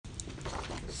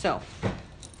So,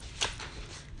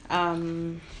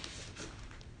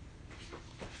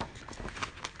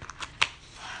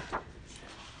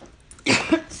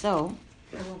 so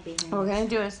what we're going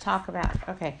to do is talk about,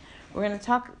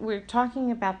 we're talking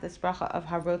about this bracha of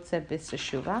Harotzeh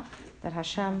BiSeshuva, that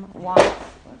Hashem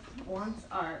wants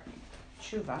our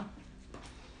tshuva.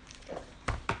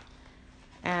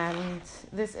 And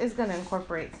this is going to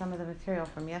incorporate some of the material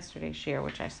from yesterday's shir,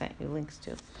 which I sent you links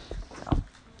to. So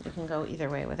you can go either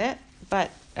way with it. But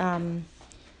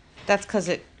that's because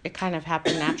it kind of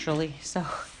happened naturally. So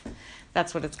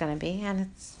that's what it's going to be. And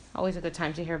it's always a good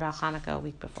time to hear about Hanukkah a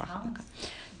week before Hanukkah.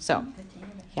 So,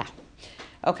 yeah.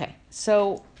 Okay,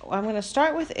 so what I'm going to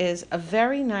start with is a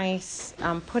very nice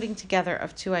putting together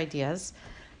of two ideas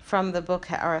from the book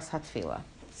Harotzeh.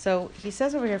 So he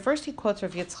says over here, first he quotes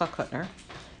Rav Yitzchak Kutner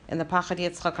in the Pachad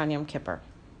Yitzchak on Yom Kippur,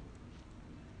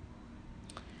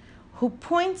 who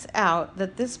points out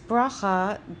that this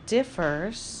bracha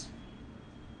differs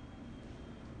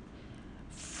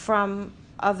from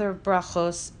other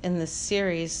brachos in the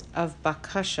series of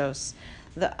bakashos.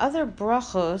 The other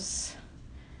brachos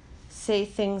say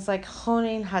things like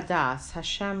Chonein Hadas,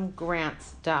 Hashem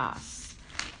grants das.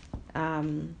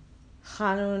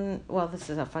 Chanun, well, this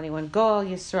is a funny one. Goal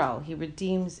Yisrael, he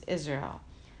redeems Israel.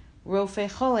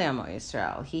 Rofei Chole Amo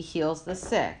Yisrael, he heals the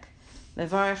sick.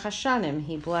 Mevarech Hashanim,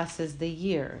 he blesses the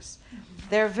years.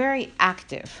 They're very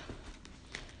active.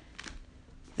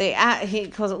 He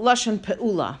calls it Lashon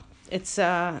Pe'ula. It's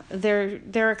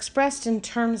they're expressed in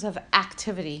terms of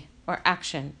activity or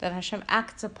action, that Hashem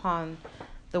acts upon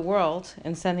the world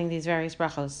in sending these various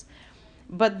brachos.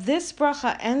 But this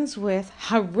bracha ends with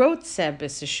Harotzeh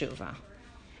BiSeshuva,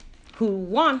 who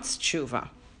wants tshuva,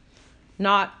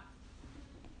 not,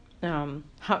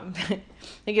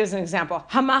 he gives an example,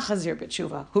 Hamachazir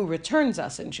b'tshuva, who returns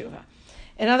us in tshuva.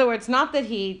 In other words, not that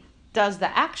he does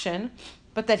the action,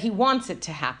 but that he wants it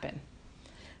to happen.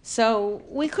 So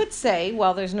we could say,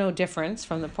 well, there's no difference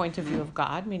from the point of view of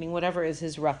God, meaning whatever is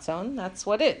his ratzon, that's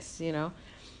what is,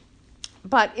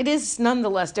 But it is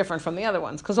nonetheless different from the other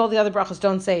ones, because all the other brachos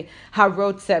don't say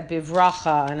Harotzeh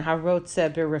bivracha and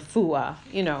Harotzeh birefua.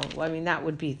 That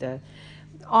would be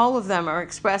all of them are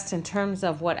expressed in terms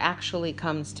of what actually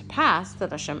comes to pass,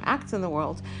 that Hashem acts in the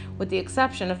world, with the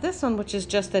exception of this one, which is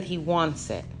just that he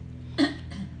wants it.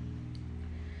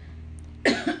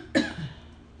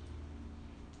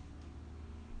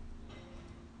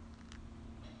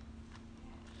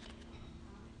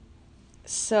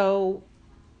 So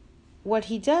what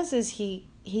he does is he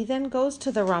then goes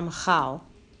to the Ramchal,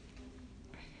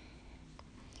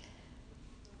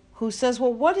 who says,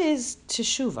 well, what is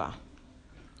teshuva?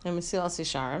 In Mesilas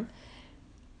Yesharim,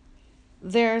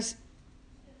 there's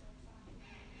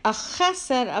a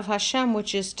chesed of Hashem,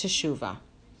 which is teshuva.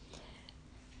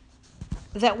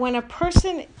 That when a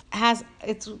person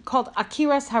it's called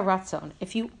akiras haratzon,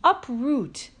 if you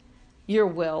uproot your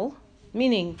will,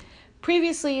 meaning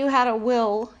previously you had a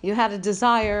will, you had a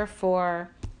desire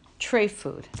for tray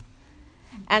food,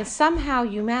 and somehow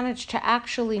you managed to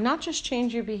actually not just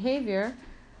change your behavior,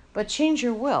 but change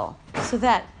your will so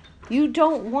that you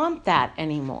don't want that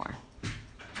anymore.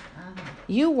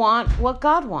 You want what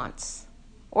God wants,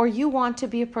 or you want to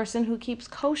be a person who keeps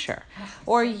kosher,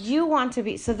 or you want to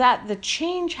be, so that the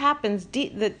change happens.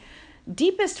 The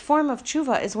deepest form of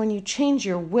tshuva is when you change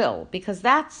your will, because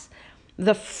that's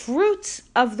the fruits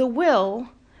of the will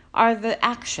are the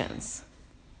actions.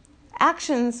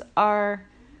 Actions are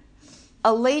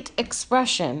a late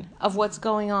expression of what's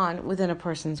going on within a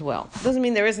person's will. It doesn't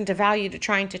mean there isn't a value to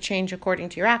trying to change according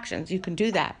to your actions. You can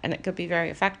do that, and it could be very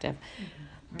effective.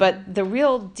 But the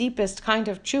real deepest kind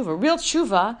of real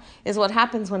tshuva is what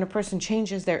happens when a person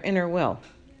changes their inner will.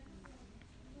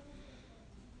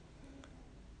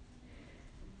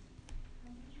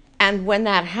 And when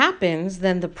that happens,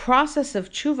 then the process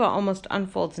of tshuva almost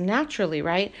unfolds naturally,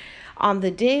 right? On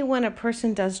the day when a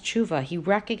person does tshuva, he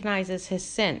recognizes his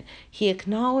sin. He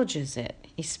acknowledges it.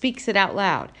 He speaks it out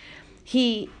loud.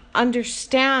 He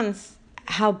understands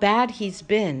how bad he's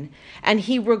been, and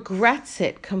he regrets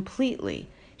it completely.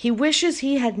 He wishes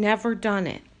he had never done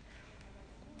it.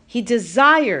 He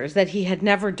desires that he had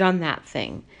never done that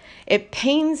thing. It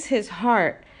pains his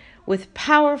heart with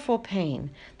powerful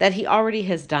pain that he already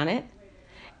has done it,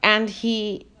 and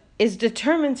he is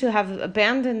determined to have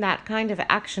abandoned that kind of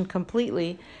action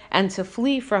completely and to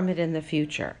flee from it in the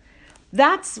future.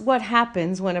 That's what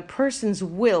happens when a person's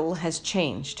will has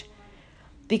changed.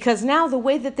 Because now the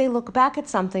way that they look back at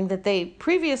something that they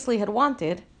previously had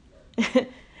wanted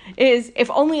is, if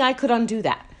only I could undo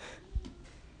that.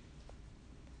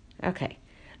 Okay,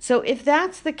 so if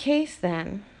that's the case,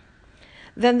 then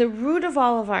then the root of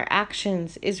all of our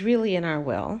actions is really in our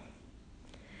will.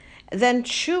 Then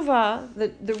tshuva,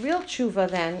 the real tshuva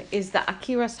then is the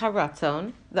akiras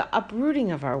haratzon, the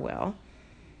uprooting of our will.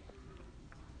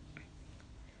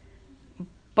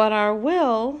 But our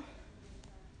will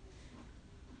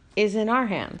is in our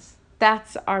hands.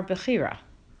 That's our bechira.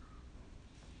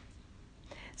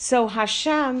 So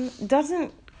Hashem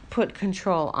doesn't put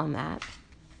control on that,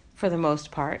 for the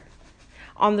most part.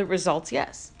 On the results,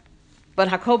 yes. But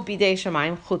hakol bidei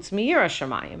shamayim chutz miyira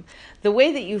shamayim. The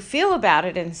way that you feel about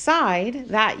it inside,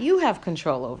 that you have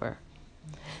control over.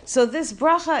 So this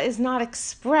bracha is not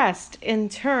expressed in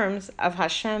terms of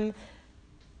Hashem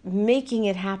making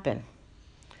it happen.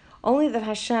 Only that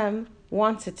Hashem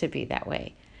wants it to be that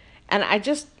way. And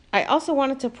I also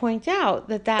wanted to point out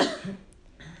that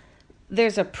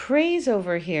there's a praise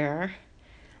over here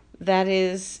that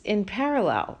is in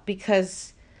parallel,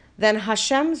 because then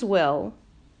Hashem's will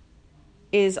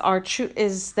is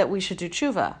that we should do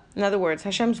tshuva. In other words,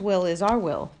 Hashem's will is our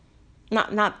will.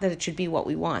 Not that it should be what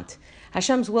we want.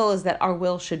 Hashem's will is that our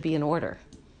will should be in order.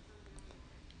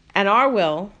 And our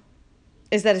will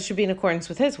is that it should be in accordance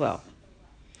with His will.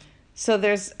 So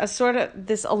there's a sort of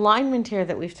this alignment here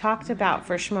that we've talked about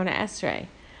for Shemona Esrei.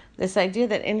 This idea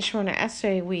that in Shemona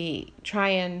Esrei we try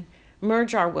and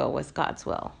merge our will with God's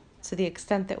will to the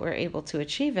extent that we're able to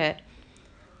achieve it.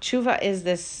 Tshuva is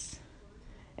this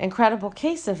incredible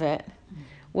case of it,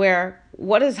 where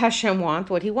what does Hashem want?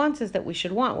 What He wants is that we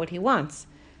should want what He wants.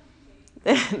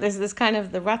 There's this kind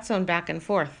of the ratzon back and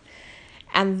forth.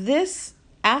 And this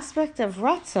aspect of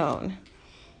ratzon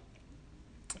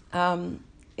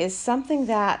is something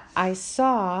that I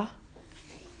saw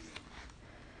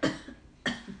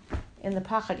in the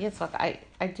Pachad Yitzchak.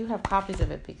 I do have copies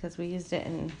of it because we used it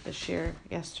in the shir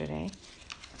yesterday.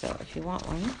 So if you want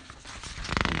one,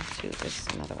 there's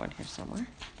another one here somewhere.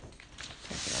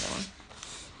 There's another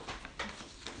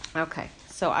one. Okay,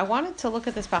 so I wanted to look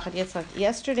at this Pachad Yitzchak.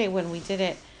 Yesterday when we did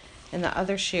it in the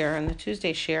other shir, in the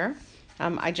Tuesday shir,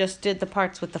 I just did the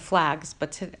parts with the flags,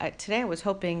 but today I was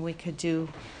hoping we could do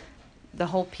the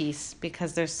whole piece,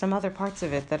 because there's some other parts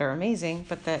of it that are amazing,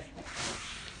 but that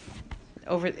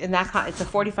it's a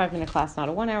 45-minute class, not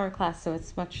a 1-hour class, so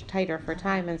it's much tighter for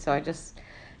time, and so I just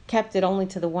kept it only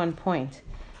to the one point.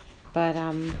 But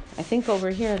I think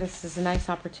over here, this is a nice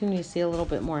opportunity to see a little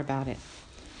bit more about it.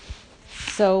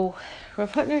 So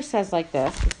Rav Hutner says like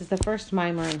this is the first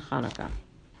mimer in Chanuka.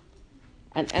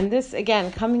 And this,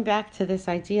 again, coming back to this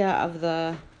idea of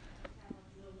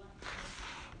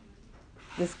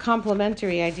this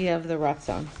complementary idea of the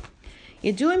ratzon.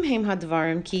 Yeduim heim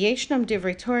hadvarim ki yeshnam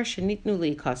divrei Torah shenitnu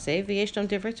liikasev v'yeshnam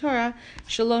divrei Torah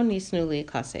shelo nisnu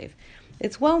liikasev.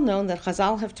 It's well known that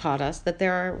Chazal have taught us that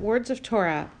there are words of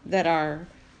Torah that are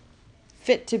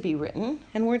fit to be written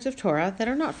and words of Torah that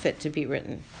are not fit to be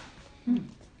written.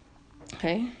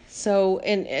 Okay, so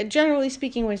generally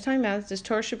speaking, what he's talking about is this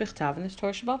Torah shebichtav and this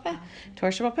Torah shebal peh.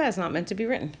 Torah shebal peh is not meant to be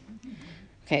written.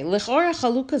 Okay, l'chora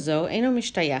chaluka zo eno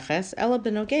mishtayeches ela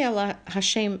benogea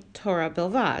Hashem Torah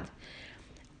bilvad.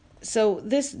 So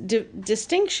this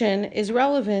distinction is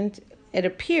relevant, it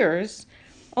appears,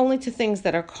 only to things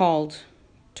that are called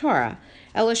Torah.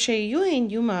 Ela sheyuin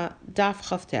yuma daf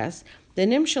chavtes the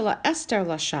nimshala Esther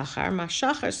la shachar ma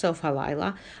shachar sof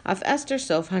halayla af Esther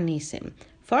sof hanisim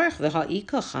farich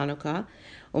v'ha'ika Chanuka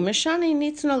umeshani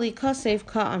nitzna li kasev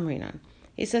ka amrinan.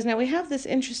 He says, now we have this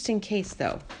interesting case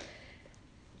though.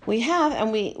 We have,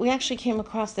 and we actually came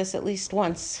across this at least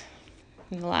once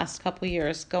in the last couple of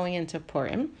years going into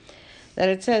Purim, that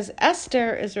it says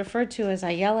Esther is referred to as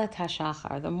Ayelet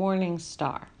HaShachar, the morning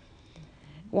star.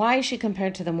 Why is she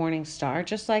compared to the morning star?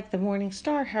 Just like the morning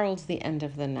star heralds the end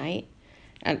of the night.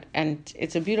 And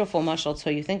it's a beautiful mashal,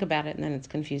 so you think about it and then it's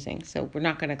confusing. So we're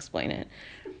not going to explain it.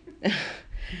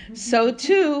 So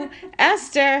too,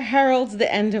 Esther heralds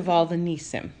the end of all the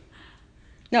Nisim.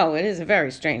 No, it is a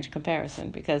very strange comparison,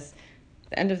 because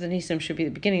the end of the Nisim should be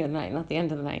the beginning of the night, not the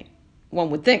end of the night. One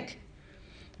would think,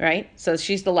 right? So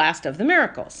she's the last of the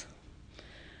miracles.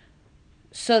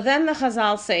 So then the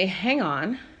Chazal say, hang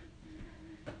on,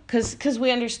 because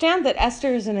we understand that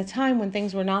Esther is in a time when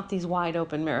things were not these wide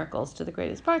open miracles to the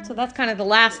greatest part, so that's kind of the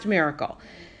last miracle.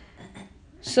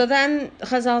 So then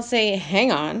Chazal say,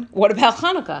 hang on, what about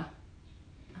Chanuka?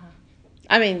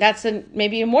 I mean, that's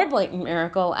maybe a more blatant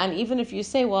miracle. And even if you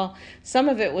say, well, some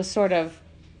of it was sort of,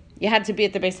 you had to be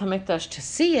at the Beis HaMikdash to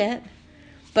see it,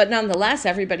 but nonetheless,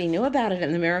 everybody knew about it,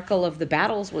 and the miracle of the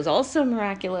battles was also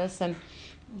miraculous. And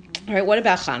all right, what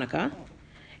about Chanuka?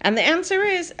 And the answer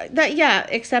is that, yeah,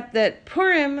 except that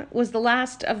Purim was the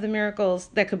last of the miracles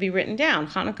that could be written down.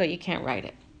 Hanukkah, you can't write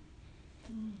it.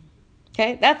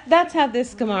 Okay, that's how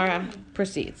this Gemara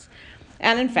proceeds.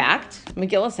 And in fact,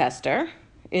 Megillas Esther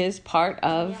is part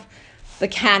of the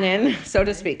canon, so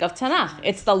to speak, of Tanakh.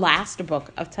 It's the last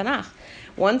book of Tanakh.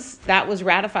 Once that was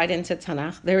ratified into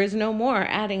Tanakh, there is no more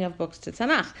adding of books to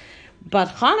Tanakh. But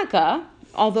Hanukkah,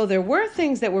 although there were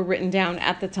things that were written down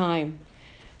at the time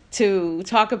to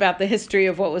talk about the history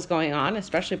of what was going on,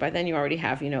 especially by then you already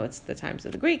have, it's the times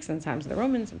of the Greeks and the times of the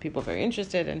Romans, and people very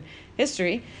interested in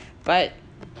history, but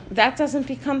that doesn't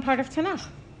become part of Tanakh.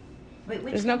 Wait,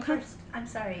 which There's no first? I'm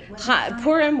sorry.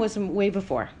 Purim was way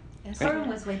before. Purim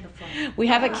was way before. We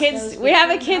have a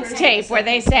kids tape where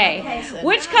they say,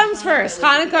 which comes first,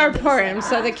 Hanukkah or Purim?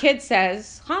 So the kid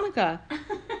says, Hanukkah.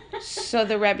 So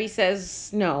the Rebbe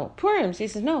says, no, Purim. So he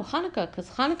says, no, Hanukkah, because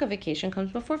Hanukkah vacation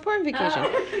comes before Purim vacation.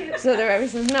 So the Rebbe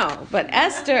says, no. But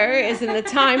Esther is in the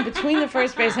time between the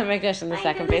first Beis HaMikdash and the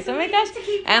second Beis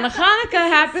HaMikdash. And Hanukkah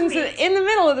happens in the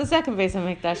middle of the second Beis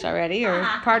HaMikdash already, or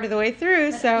part of the way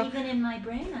through. But so even in my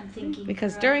brain, I'm thinking...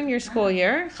 because during your school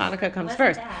year, Hanukkah comes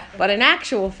first. But in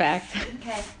actual fact,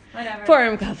 okay, whatever.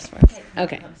 Purim comes first.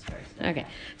 Okay. Comes first. Okay,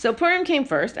 so Purim came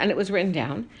first, and it was written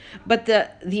down. But the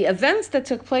events that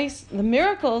took place, the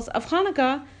miracles of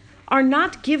Hanukkah, are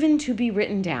not given to be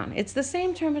written down. It's the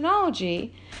same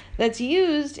terminology that's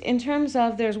used in terms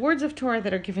of there's words of Torah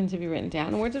that are given to be written down,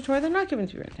 and words of Torah that are not given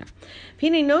to be written down.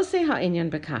 Pine nosei ha'inyan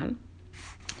bekan.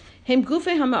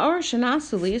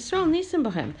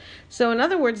 So in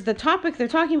other words, the topic they're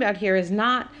talking about here is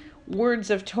not words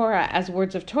of Torah as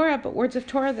words of Torah, but words of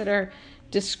Torah that are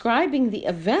describing the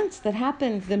events that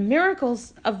happened, the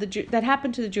miracles that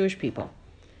happened to the Jewish people.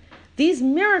 These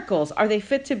miracles, are they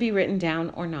fit to be written down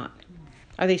or not?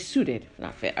 Are they suited?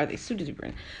 Not fit. Are they suited to be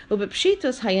written?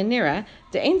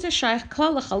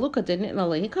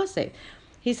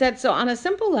 He said, so on a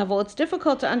simple level, it's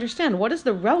difficult to understand what is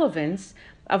the relevance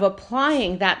of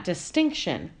applying that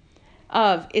distinction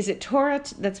of, is it Torah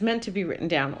that's meant to be written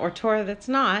down or Torah that's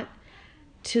not,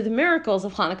 to the miracles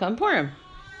of Hanukkah and Purim?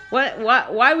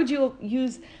 Why would you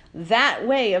use that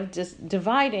way of just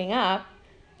dividing up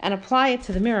and apply it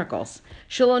to the miracles?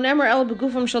 When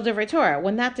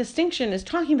that distinction is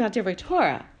talking about divrei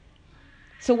Torah.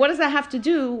 So what does that have to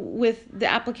do with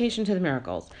the application to the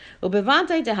miracles? What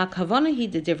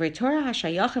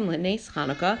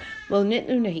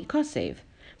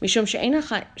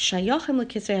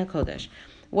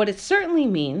it certainly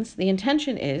means, the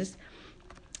intention is,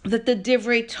 that the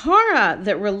divrei Torah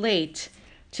that relate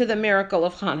to the miracle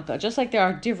of Hanukkah, just like there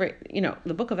are divrei,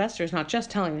 the book of Esther is not just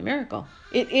telling the miracle.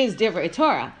 It is divrei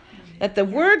Torah. That the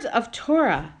words of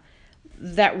Torah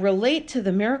that relate to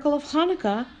the miracle of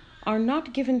Hanukkah are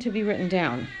not given to be written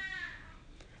down.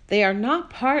 They are not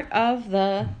part of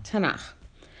the Tanakh.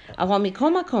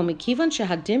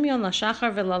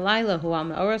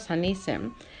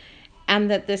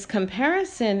 And that this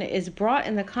comparison is brought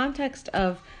in the context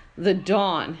of the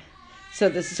dawn. So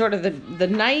this is sort of the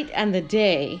night and the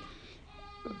day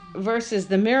versus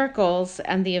the miracles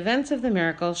and the events of the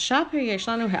miracles. Shapir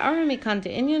yeshlanu ha'ara mikan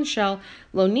de'inyan shel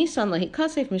lo nisan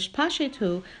lehikasef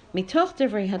mishpashetu mitoch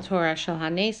divrei haTorah shel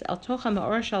hanes el toch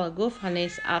ha'ma'or shel aguf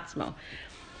hanes atzmo.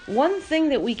 One thing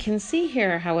that we can see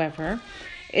here, however,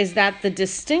 is that the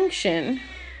distinction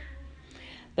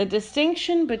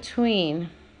between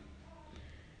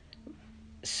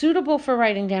suitable for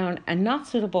writing down and not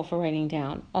suitable for writing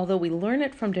down, although we learn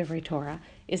it from divrei Torah,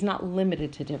 is not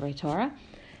limited to divrei Torah,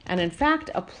 and in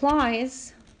fact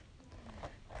applies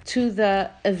to the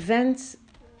events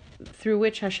through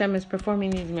which Hashem is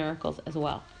performing these miracles as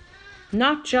well.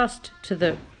 Not just to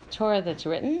the Torah that's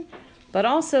written, but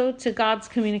also to God's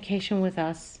communication with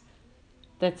us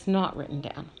that's not written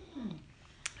down.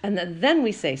 And then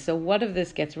we say, so what if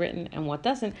this gets written and what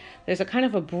doesn't? There's a kind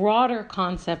of a broader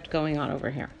concept going on over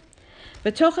here.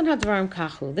 V'tochen hadvarim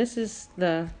kachu. This is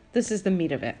the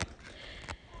meat of it.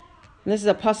 And this is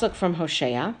a pasuk from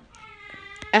Hosea.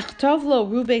 Echtov lo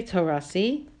rube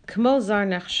torasi kmo zar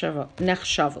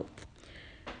nechshavu.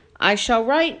 I shall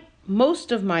write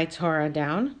most of my Torah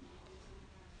down,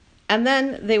 and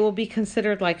then they will be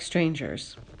considered like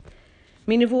strangers.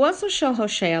 מנבואתו של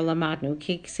הושע למדנו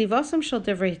כי כתיבתם של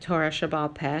דברי תורה שבעל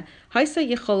פה הייתה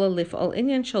יכולה לפעול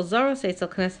עניין של זרות אצל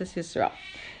כנסת ישראל.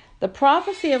 The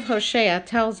prophecy of Hosea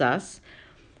tells us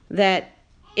that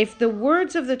if the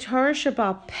words of the Torah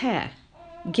Sheba'al Peh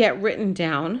get written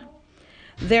down,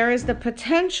 there is the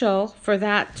potential for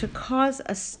that to cause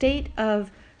a state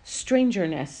of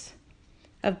strangerness,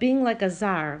 of being like a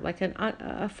zar, like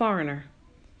a foreigner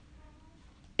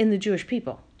in the Jewish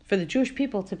people. For the Jewish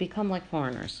people to become like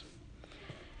foreigners.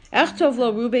 Echtov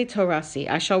lo rube torasi.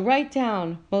 I shall write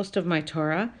down most of my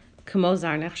Torah. k'mo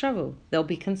zar nechshavu. They'll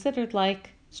be considered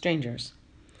like strangers.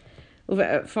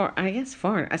 I guess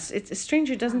foreign. A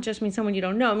stranger doesn't just mean someone you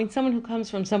don't know. It means someone who comes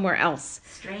from somewhere else.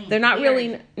 Strange. They're not weird.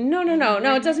 really. No.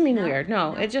 It doesn't mean No, weird.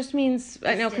 No, it just means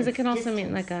I know because it can also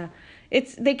mean Distance.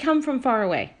 like they come from far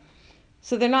away,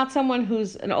 so they're not someone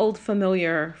who's an old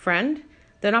familiar friend.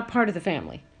 They're not part of the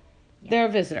family. Yeah. They're a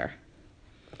visitor.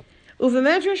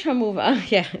 Uvemedrash hamuva,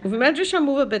 Uvemedrash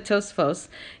hamuva betosfos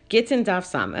gitin daf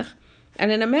samech,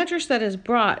 and in a medrash that is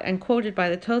brought and quoted by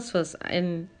the Tosfos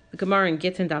in the Gemara in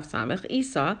Gittin Daf Samech,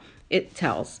 Isa, it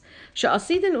tells,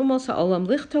 She'asidin umos ha'olam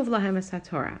lichtov lahem es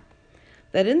haTorah,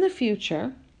 that in the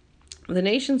future, the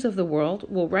nations of the world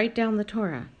will write down the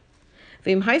Torah.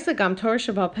 V'im haisa gam Torah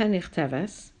shebal peh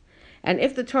nichteves, and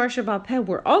if the Torah shebal peh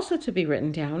were also to be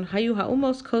written down, hayu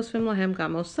ha'umos kosvim lahem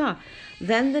gam osa,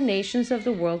 then the nations of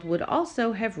the world would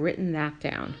also have written that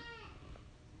down.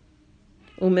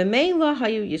 And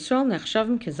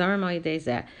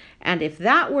if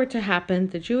that were to happen,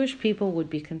 the Jewish people would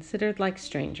be considered like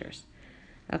strangers.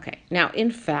 Okay, now in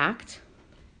fact,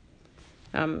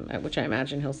 which I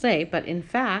imagine he'll say, but in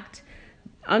fact,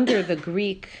 under the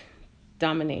Greek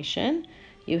domination,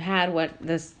 you had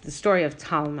the story of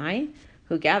Talmai,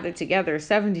 who gathered together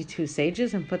 72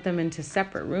 sages and put them into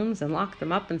separate rooms and locked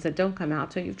them up and said, don't come out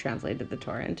till you've translated the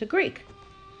Torah into Greek.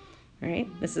 Right?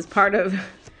 This is part of...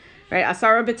 Right,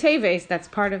 Asara B'Teves, that's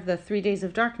part of the 3 days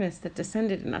of darkness that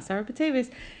descended in Asara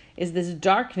B'Teves, is this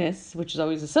darkness, which is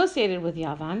always associated with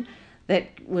Yavan, that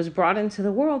was brought into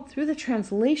the world through the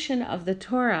translation of the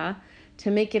Torah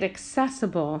to make it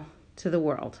accessible to the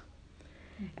world.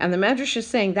 And the Medrash is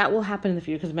saying that will happen in the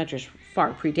future, because the Medrash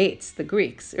far predates the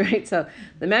Greeks, right? So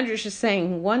the Medrash is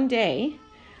saying one day,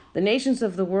 the nations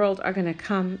of the world are going to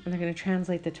come and they're going to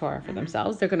translate the Torah for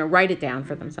themselves. They're going to write it down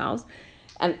for themselves.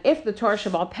 And if the Torah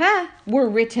Shebal Peh were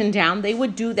written down, they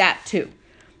would do that too.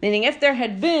 Meaning if there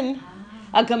had been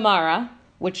a Gemara,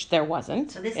 which there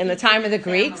wasn't in the time of the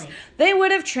Greeks, they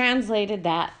would have translated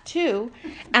that too.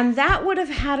 And that would have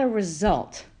had a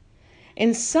result.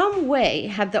 In some way,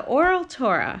 had the oral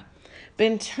Torah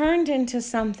been turned into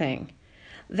something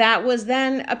that was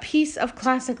then a piece of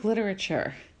classic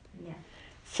literature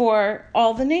for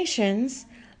all the nations,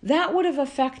 that would have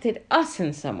affected us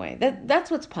in some way.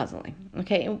 That's what's puzzling,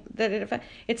 okay?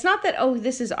 It's not that,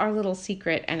 this is our little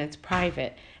secret and it's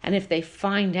private, and if they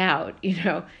find out,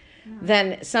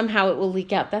 then somehow it will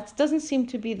leak out. That doesn't seem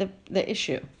to be the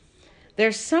issue.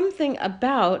 There's something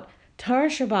about Torah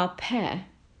Shebal Peh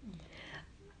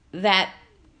that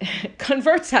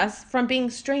converts us from being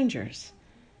strangers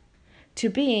to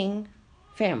being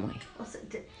family.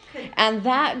 And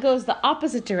that goes the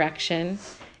opposite direction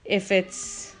if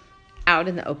it's out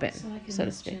in the open, so like in so to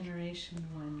this speak. generation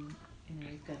when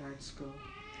you've got art school,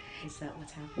 is that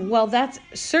what's happening? Well, that's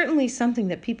certainly something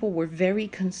that people were very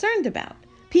concerned about.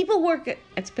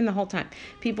 It's been the whole time.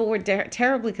 People were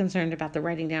terribly concerned about the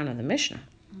writing down of the Mishnah.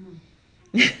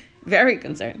 Very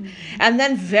concerned. And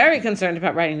then very concerned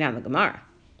about writing down the Gemara.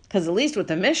 Because at least with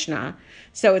the Mishnah,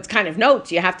 so it's kind of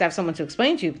notes, you have to have someone to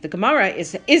explain to you. But the Gemara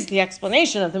is the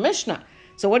explanation of the Mishnah.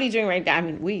 So what are you doing right now? I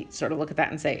mean, we sort of look at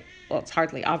that and say, well, it's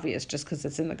hardly obvious just because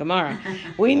it's in the Gemara.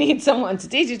 We need someone to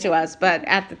teach it to us. But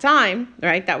at the time,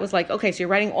 right, that was like, okay, so you're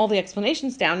writing all the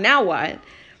explanations down. Now what?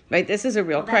 Right, this is a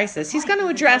real crisis. He's going to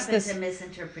address this. It's a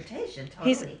misinterpretation,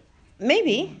 totally.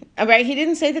 Maybe, right? He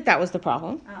didn't say that was the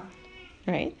problem, Oh.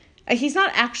 right? He's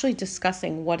not actually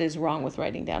discussing what is wrong with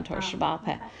writing down Torah Shebal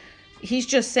Peh. He's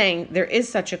just saying there is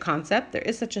such a concept, there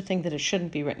is such a thing that it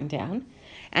shouldn't be written down.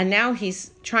 And now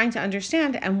he's trying to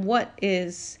understand, and what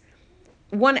is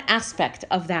one aspect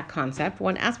of that concept,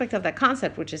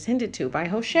 which is hinted to by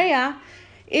Hosea,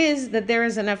 is that there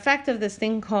is an effect of this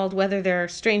thing called whether they're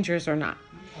strangers or not.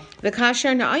 If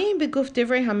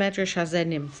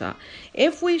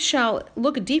we shall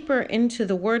look deeper into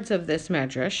the words of this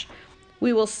medrash,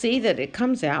 we will see that it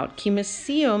comes out,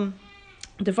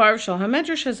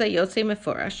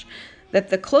 that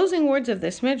the closing words of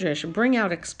this medrash bring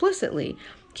out explicitly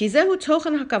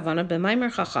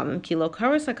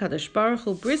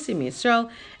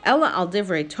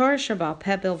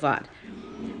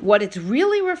what it's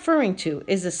really referring to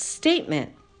is a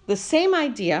statement, the same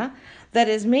idea that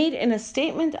is made in a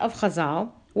statement of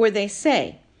Chazal, where they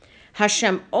say,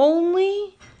 Hashem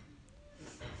only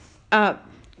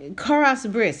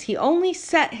karas bris, he only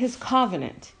set his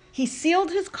covenant. He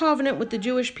sealed his covenant with the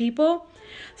Jewish people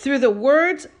through the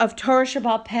words of Torah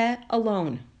Shebal Peh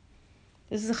alone.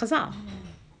 This is a Chazal.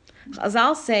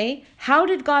 Chazal say, how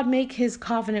did God make his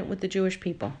covenant with the Jewish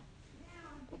people?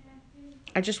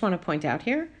 I just want to point out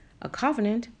here, a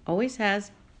covenant always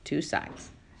has two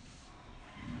sides.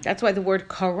 That's why the word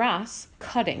karas,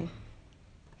 cutting.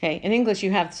 Okay, in English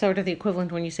you have sort of the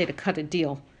equivalent when you say to cut a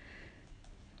deal.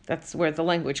 That's where the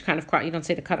language kind of, you don't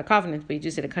say to cut a covenant, but you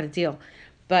do say to cut a deal.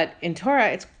 But in Torah,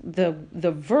 it's the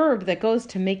verb that goes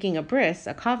to making a bris,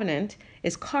 a covenant,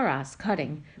 is karas,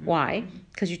 cutting. Why?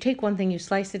 Because you take one thing, you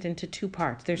slice it into two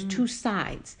parts. There's two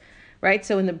sides, right?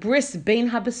 So in the bris, bein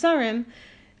habesarim,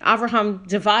 Avraham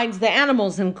divides the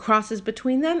animals and crosses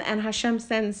between them, and Hashem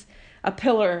sends a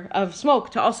pillar of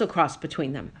smoke to also cross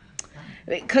between them.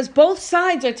 Because both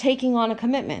sides are taking on a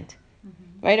commitment,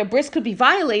 right? A bris could be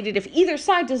violated if either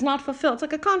side does not fulfill. It's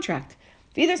like a contract.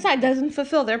 If either side doesn't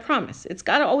fulfill their promise, it's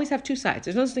got to always have two sides.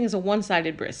 There's no such thing as a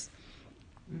one-sided bris.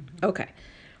 Okay.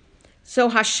 So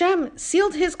Hashem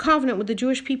sealed his covenant with the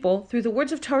Jewish people through the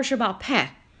words of Torah Sheba'al Peh.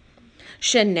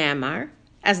 Shenamar,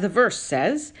 as the verse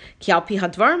says, Ki al pi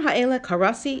hadvarim ha'ele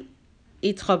karasi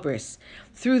itcha bris.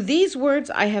 Through these words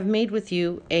I have made with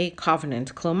you a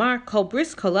covenant. Klomar, kol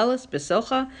bris kolelis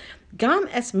besocha, gam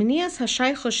es minias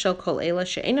hashaychos shel kol ela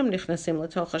she'enam nichnasim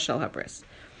letocha shel habris.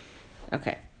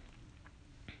 Okay.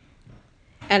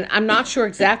 And I'm not sure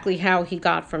exactly how he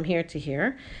got from here to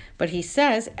here, but he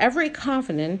says every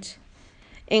covenant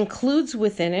includes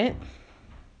within it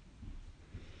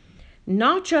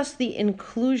not just the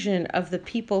inclusion of the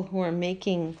people who are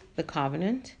making the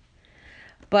covenant,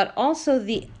 but also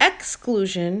the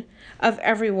exclusion of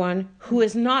everyone who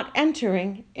is not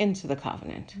entering into the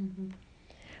covenant.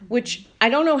 Which I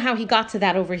don't know how he got to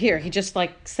that over here. He just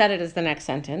said it as the next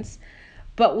sentence.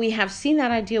 But we have seen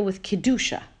that idea with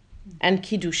Kedusha and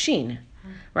Kiddushin,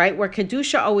 right? Where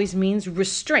Kedusha always means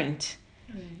restraint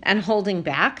and holding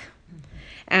back.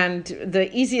 And the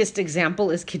easiest example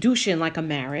is Kiddushin, like a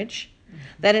marriage.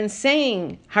 That in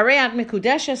saying, Hareat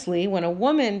Mikudeshes li, when a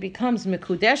woman becomes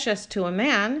Mikudeshes to a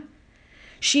man,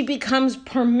 she becomes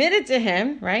permitted to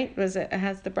him, right? Has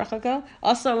the bracha go?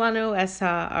 Asar lanu es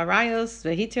ha'arayos,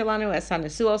 vehitir lanu es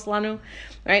ha'nesuos lanu,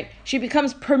 right? She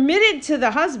becomes permitted to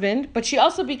the husband, but she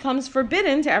also becomes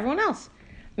forbidden to everyone else.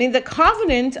 I mean, the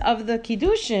covenant of the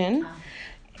Kiddushin,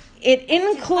 it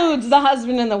includes the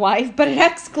husband and the wife, but it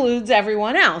excludes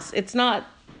everyone else. It's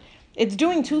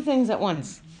doing two things at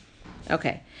once.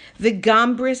 Okay. The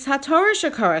Gambris HaTorah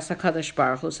Shekaras HaKadosh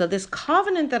Baruch Hu. So this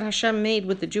covenant that Hashem made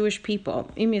with the Jewish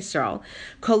people, Im Yisrael,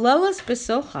 Kolelas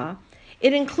Besocha,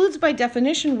 it includes by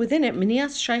definition within it,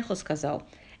 Minias Shaychos Kazo,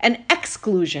 an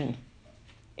exclusion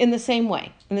in the same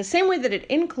way. In the same way that it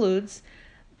includes,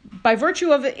 by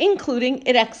virtue of it including,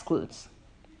 it excludes.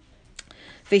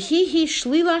 V'hi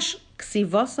shlilash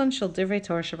ksivosan shel divrei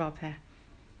Torah Sheba'al Peh.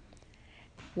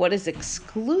 What is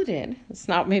excluded, it's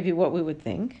not maybe what we would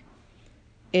think,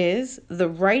 is the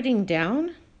writing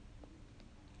down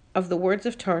of the words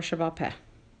of Torah Sheba'al Peh.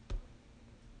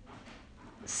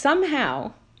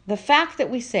 Somehow, the fact that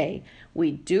we say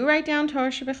we do write down Torah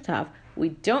Shebichtav, we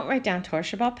don't write down Torah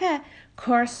Sheba'al Peh,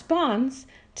 corresponds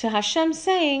to Hashem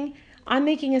saying, I'm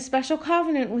making a special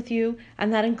covenant with you,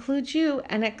 and that includes you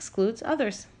and excludes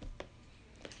others.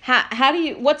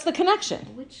 What's the connection?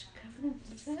 Which covenant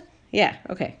is that? Yeah,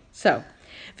 okay. So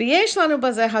now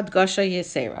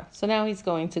he's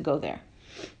going to go there.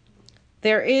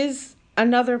 There is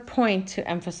another point to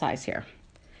emphasize here.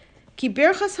 Ki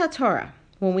birchas haTorah,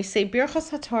 when we say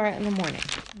birchas haTorah in the morning,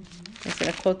 I'm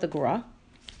going to quote the Gemara,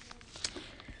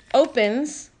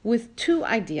 opens with two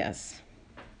ideas.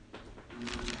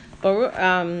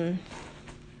 Here,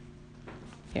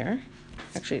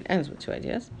 actually it ends with two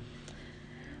ideas.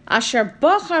 Asher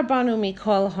bochar banu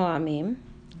mikol ha'amim,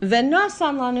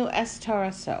 V'nasan lanu es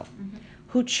Torah so,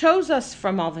 who chose us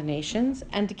from all the nations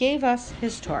and gave us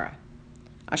his Torah.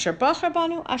 Asher bachar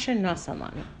banu, asher nasan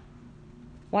lanu.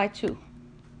 Why two?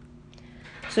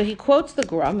 So he quotes the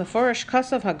Gemara, Meforish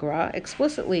Kasav HaGemara,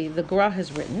 explicitly the Gemara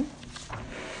has written,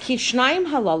 Ki shnayim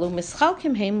halalu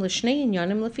mischalkim heim l'shnei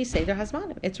inyanim lefi seder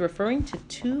hazmanim. It's referring to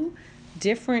two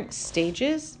different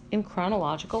stages in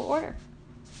chronological order.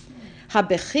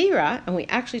 HaBechira, and we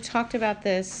actually talked about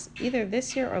this either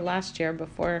this year or last year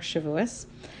before Shavuos.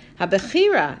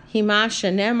 HaBechira hima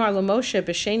shenemar l'Moshe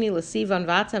b'sheni l'Sivan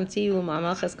v'atam tiyu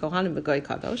ma'amalches kohanim v'goy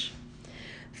kadosh.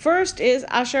 First is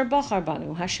Asher Bachar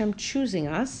Banu, Hashem choosing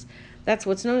us. That's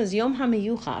what's known as Yom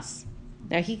HaMiyuchas.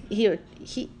 Now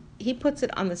he puts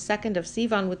it on the 2nd of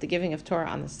Sivan with the giving of Torah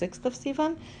on the 6th of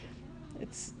Sivan.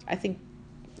 I think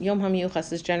Yom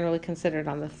HaMiyuchas is generally considered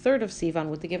on the 3rd of Sivan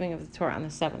with the giving of the Torah on the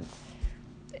 7th.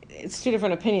 It's two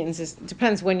different opinions. It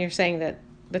depends when you're saying that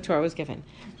the Torah was given.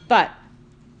 But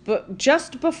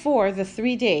just before the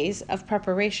 3 days of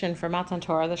preparation for Matan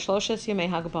Torah, the Shloshes Yemei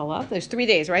HaGabbalah, there's 3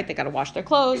 days, right? They got to wash their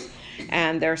clothes,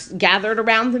 and they're gathered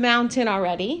around the mountain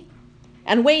already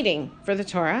and waiting for the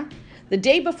Torah. The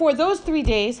day before those 3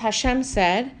 days, Hashem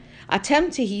said, Atem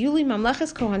tihiyuli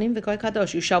mamleches kohanim v'goy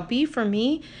kadosh. You shall be for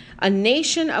me a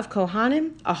nation of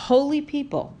kohanim, a holy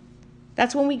people.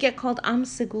 That's when we get called Am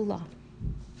Segula,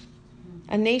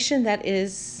 a nation that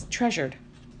is treasured.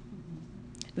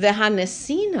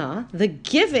 V'hanesina, the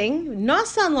giving,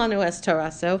 nasan lanu es Torah.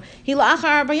 So he la'achar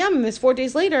arba yamim is 4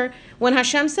 days later when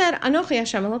Hashem said, Anochi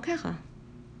Hashem Elokecha.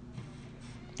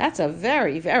 That's a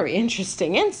very, very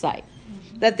interesting insight.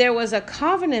 That there was a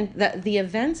covenant, that the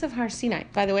events of Har Sinai,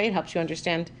 by the way, it helps you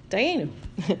understand Dayenu,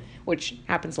 which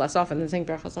happens less often than saying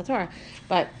Berachos HaTorah,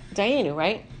 but Dayenu,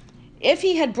 right? If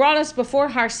he had brought us before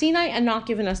Har Sinai and not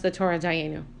given us the Torah,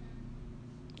 Dayenu.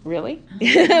 Really?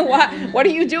 What are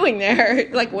you doing there?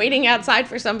 Like waiting outside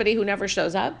for somebody who never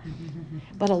shows up?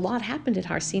 But a lot happened at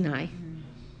Har Sinai.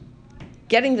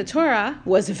 Getting the Torah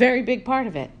was a very big part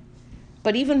of it.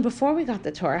 But even before we got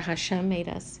the Torah, Hashem made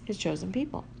us his chosen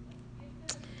people.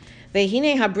 So the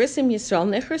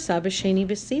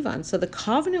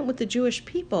covenant with the Jewish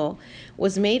people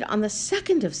was made on the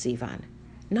 2nd of Sivan,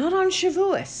 not on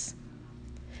Shavuos.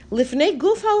 Lifnei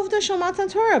guf ha'uvda shel Matan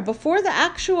Torah, before the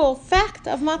actual fact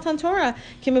of Matan Torah,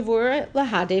 kimavura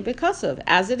lahade b'kasav,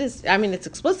 as it is. I mean, it's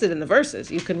explicit in the verses.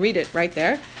 You can read it right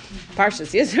there.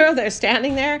 Parshas Yisro, they're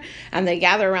standing there, and they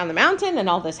gather around the mountain, and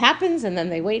all this happens, and then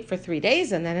they wait for 3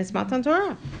 days, and then it's Matan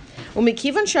Torah.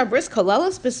 Umikivan shabris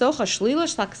kolelas b'soch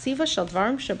hashlilosh laksiva shel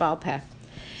dvarim shebal peh.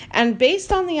 And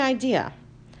based on the idea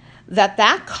that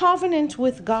covenant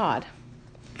with God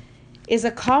is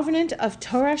a covenant of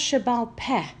Torah shebal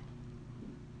peh.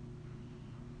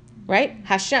 Right?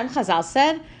 Hashem, Chazal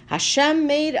said, Hashem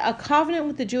made a covenant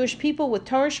with the Jewish people with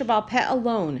Torah shebal peh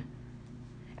alone.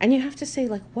 And you have to say,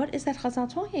 like, what is that Chazal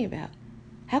talking about?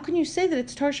 How can you say that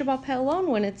it's Torah shebal peh alone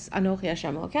when it's Anochi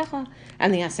Hashem Elokecha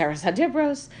and the Aseres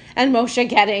HaDibros and Moshe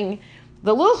getting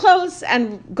the Luchos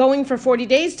and going for 40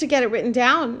 days to get it written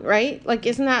down, right? Like,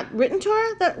 isn't that written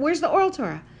Torah? Where's the oral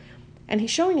Torah? And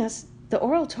he's showing us the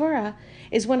oral Torah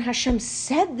is when Hashem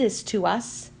said this to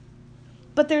us,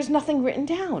 but there's nothing written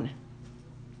down.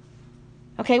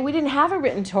 Okay, we didn't have a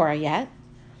written Torah yet.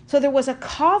 So there was a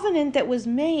covenant that was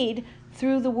made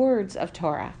through the words of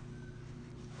Torah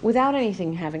without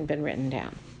anything having been written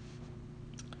down.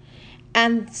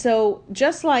 And so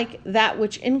just like that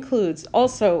which includes,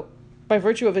 also by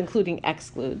virtue of including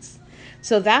excludes,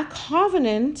 so that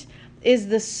covenant is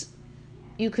this,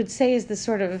 you could say, is the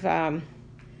sort of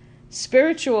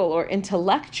spiritual or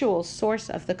intellectual source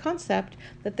of the concept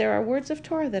that there are words of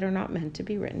Torah that are not meant to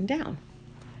be written down.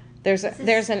 There's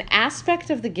an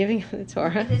aspect of the giving of the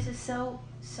Torah. This is so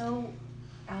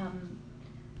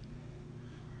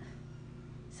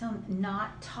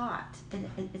not taught.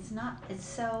 It's not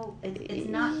taught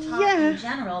in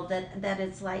general that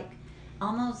it's like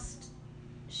almost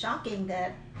shocking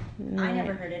that I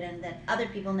never heard it and that other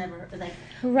people never, like.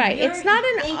 Right, it's not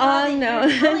an unknown.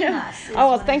 Oh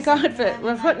well, thank God for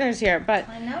Rav Hutner's here, but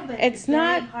I know, but it's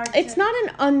not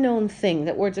an unknown thing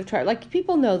that words of Torah, like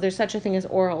people know there's such a thing as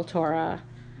oral Torah,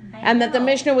 and that the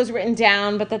Mishnah was written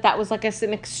down, but that was like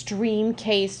an extreme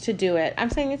case to do it. I'm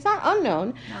saying it's not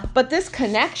unknown, but this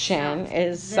connection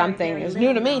is something is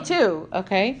new to me too.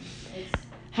 Okay,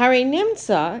 Hare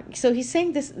Nimtza. So he's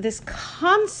saying this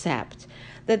concept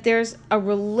that there's a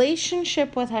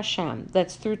relationship with Hashem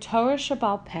that's through Torah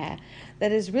shebal peh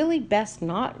that is really best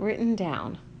not written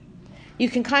down. You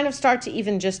can kind of start to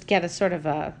even just get a sort of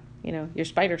a, your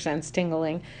spider sense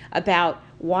tingling about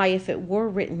why, if it were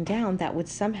written down, that would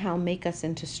somehow make us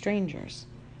into strangers.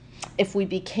 If we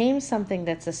became something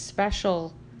that's a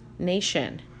special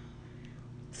nation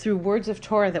through words of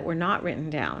Torah that were not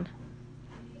written down,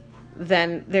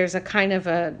 then there's a kind of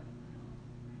a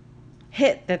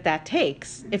hit that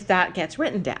takes if that gets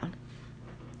written down.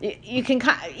 You can,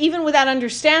 even without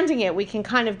understanding it, we can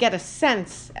kind of get a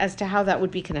sense as to how that would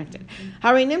be connected.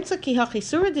 So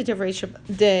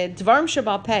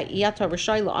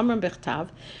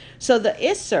the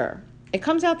Isser, it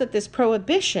comes out that this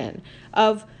prohibition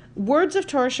of words of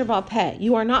Torah shebal peh,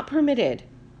 you are not permitted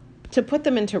to put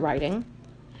them into writing.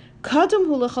 That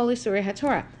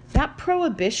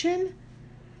prohibition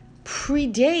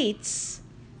predates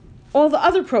all the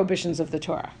other prohibitions of the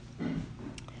Torah.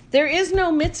 There is no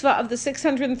mitzvah of the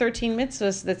 613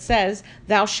 mitzvahs that says,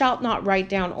 thou shalt not write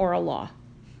down oral law.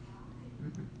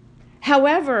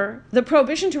 However, the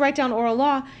prohibition to write down oral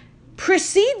law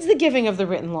precedes the giving of the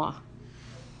written law.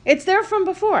 It's there from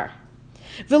before.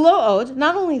 V'lo od,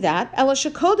 not only that, ela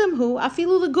shekodem hu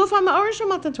afilu leguf ha'ma'or shel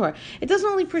Matan Torah. It doesn't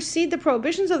only precede the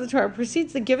prohibitions of the Torah, it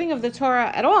precedes the giving of the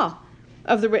Torah at all,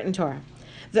 of the written Torah.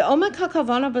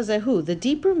 The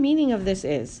deeper meaning of this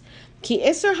is Ki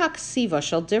iser haksiva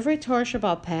shel divrei Torah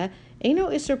shebal peh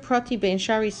eino iser prati bein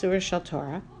shari surah shel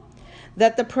Torah,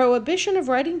 that the prohibition of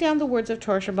writing down the words of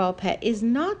Torah shebal peh is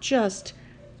not just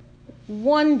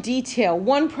one detail,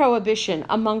 one prohibition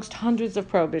amongst hundreds of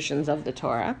prohibitions of the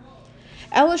Torah.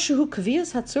 Ela shuhu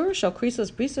kaviyas hatzurah shel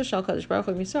krisos brisa shel kadosh baruch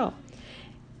hu Yisrael.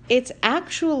 It's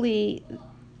actually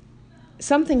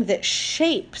something that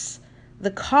shapes the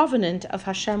covenant of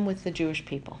Hashem with the Jewish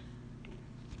people.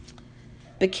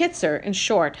 Bekitzer, in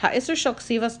short, ha'isr shel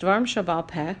ksivas dvarim shabal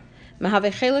peh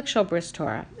mahave chelik shel bris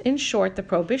Torah. In short, the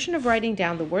prohibition of writing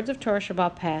down the words of Torah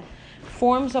shabal peh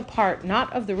forms a part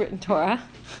not of the written Torah,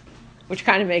 which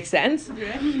kind of makes sense,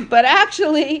 but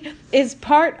actually is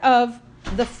part of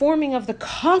the forming of the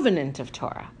covenant of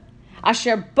Torah.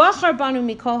 Asher bachar banu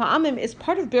mikol ha'amim is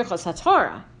part of Birchos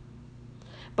HaTorah,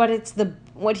 but it's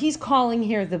what he's calling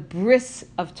here the bris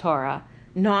of Torah,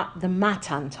 not the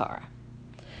matan Torah.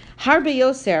 Harbe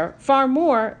yoser, far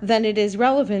more than it is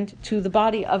relevant to the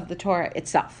body of the Torah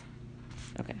itself.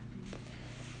 Okay.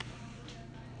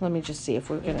 Let me just see if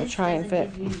we're going to try and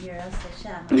fit.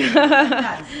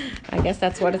 I guess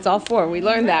that's what it's all for. We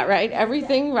learned that, right?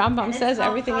 Everything, Rambam says,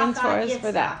 everything in Torah is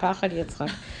for that. Pachad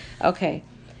Yitzchak. Okay.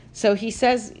 So he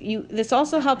says, this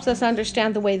also helps us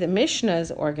understand the way the Mishnah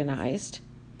is organized,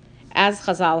 as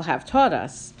Chazal have taught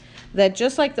us, that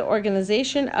just like the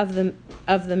organization of the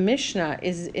Mishnah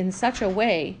is in such a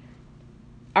way,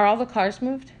 are all the cars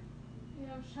moved?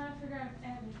 Yeah, I was trying to figure out if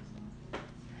Abby was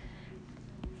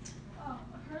on. Oh,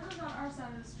 hers is on our side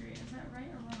of the street. Is that right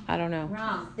or wrong? I don't know.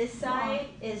 Wrong. This side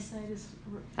is.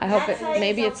 I hope That side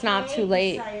maybe is it's not okay, too this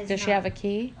late. side is Does she not. have a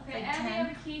key? Okay, Like Abby, 10? you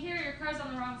have a key here. Your car's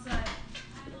on the wrong side.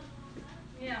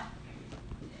 Yeah.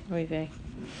 Oy vey.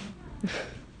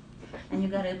 And you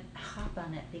gotta hop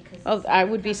on it because. Oh, I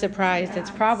would be surprised.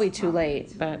 It's probably too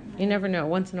late, but you never know.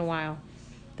 Once in a while,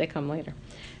 they come later.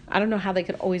 I don't know how they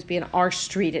could always be on our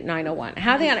street at 9:01.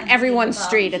 How are they on everyone's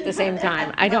street at the same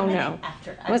time? I don't know.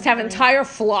 Must have entire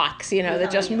flocks,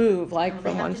 that just move like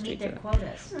from one street to the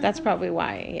other. That's probably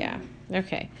why, yeah.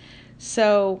 Okay.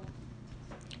 So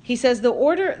he says the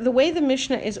way the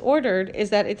Mishnah is ordered is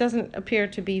that it doesn't appear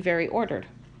to be very ordered.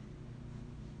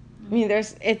 I mean,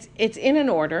 it's in an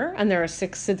order, and there are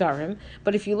 6 siddharim,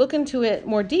 but if you look into it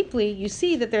more deeply, you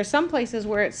see that there are some places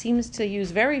where it seems to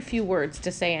use very few words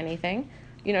to say anything.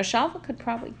 Shalva could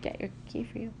probably get your key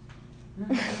for you.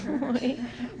 That's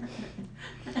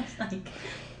like,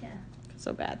 yeah.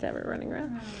 So bad to have it running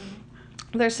around.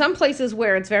 There's some places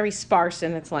where it's very sparse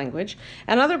in its language,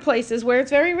 and other places where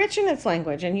it's very rich in its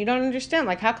language, and you don't understand.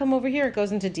 Like, how come over here it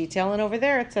goes into detail, and over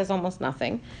there it says almost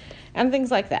nothing, and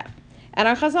things like that. And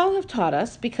our Chazal have taught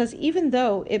us, because even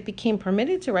though it became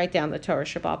permitted to write down the Torah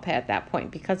Shebal Peh at that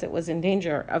point, because it was in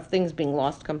danger of things being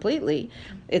lost completely,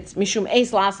 it's Mishum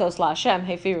Eis Lasos LaHashem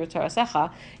Hefiru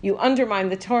Torasecha, you undermine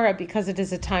the Torah because it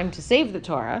is a time to save the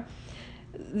Torah.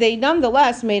 They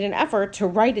nonetheless made an effort to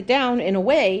write it down in a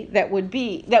way that would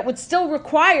still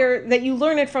require that you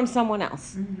learn it from someone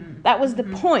else. Mm-hmm. That was the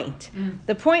point. Mm-hmm.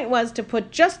 The point was to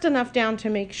put just enough down to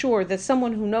make sure that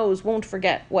someone who knows won't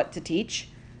forget what to teach,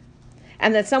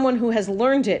 and that someone who has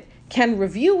learned it can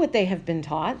review what they have been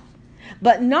taught,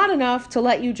 but not enough to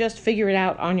let you just figure it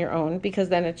out on your own, because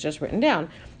then it's just written down.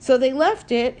 So they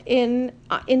left it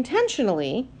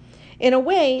intentionally in a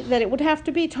way that it would have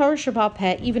to be Torah Shebal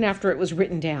Peh even after it was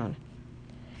written down.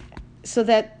 So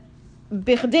that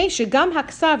even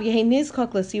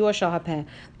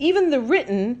the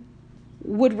written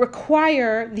would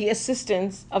require the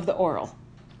assistance of the oral.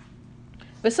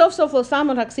 So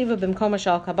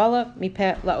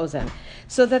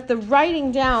that the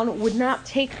writing down would not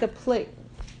take the place.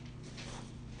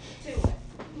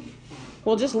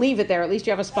 We'll just leave it there. At least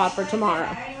you have a spot for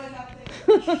tomorrow.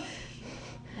 Like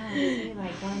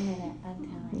 1 minute,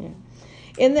 I'm telling you.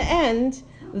 In the end,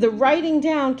 the writing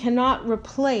down cannot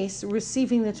replace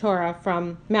receiving the Torah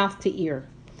from mouth to ear.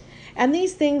 And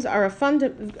these things are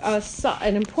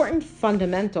an important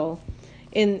fundamental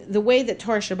in the way that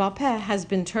Torah Shebal Peh has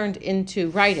been turned into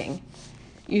writing.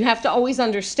 You have to always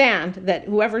understand that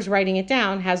whoever's writing it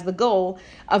down has the goal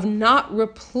of not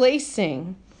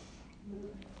replacing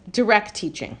direct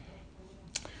teaching.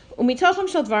 From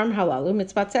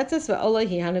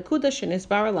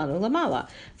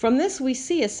this we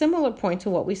see a similar point to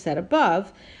what we said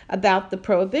above about the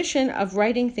prohibition of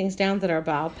writing things down that are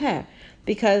Baal Peh.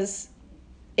 Because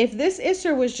if this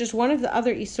Isser was just one of the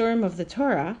other Isurim of the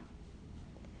Torah,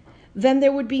 then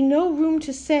there would be no room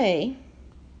to say,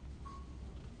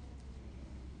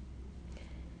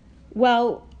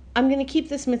 well, I'm going to keep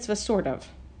this mitzvah sort of.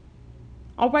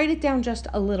 I'll write it down just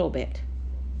a little bit.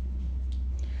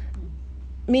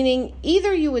 Meaning,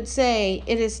 either you would say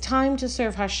it is time to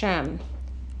serve Hashem,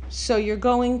 so you're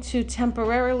going to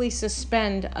temporarily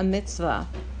suspend a mitzvah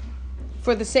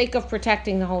for the sake of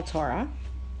protecting the whole Torah,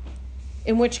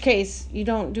 in which case you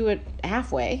don't do it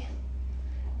halfway.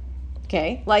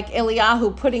 Okay, like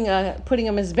Eliyahu putting a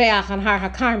mizbeach on Har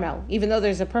HaKarmel, even though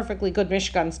there's a perfectly good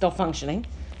Mishkan still functioning,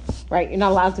 right? You're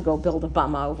not allowed to go build a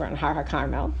bama over on Har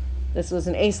HaKarmel. This was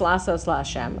an Eis Lasos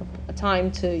LaHashem, a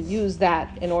time to use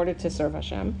that in order to serve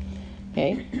Hashem.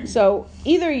 Okay, so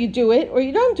either you do it or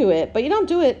you don't do it, but you don't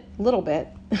do it a little bit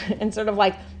and sort of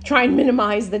like try and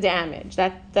minimize the damage.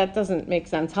 That doesn't make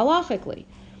sense halachically.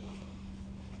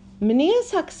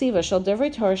 Minias haksiva shel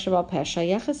divrei Torah shebal peh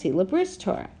shayachas hi lebris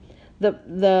Torah.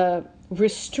 The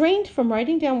restraint from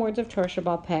writing down words of Torah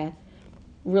shebal peh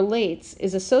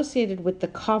is associated with the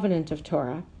covenant of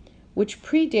Torah, which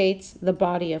predates the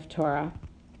body of Torah.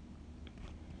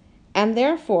 And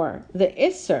therefore, the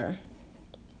isser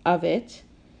of it,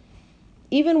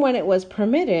 even when it was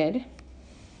permitted,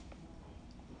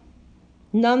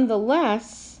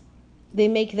 nonetheless, they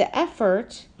make the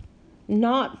effort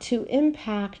not to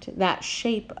impact that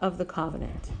shape of the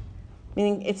covenant.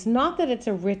 Meaning, it's not that it's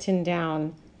a written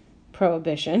down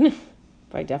prohibition.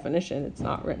 By definition, it's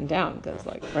not written down, because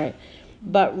right?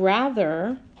 But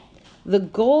rather, the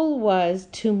goal was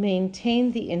to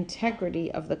maintain the integrity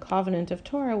of the covenant of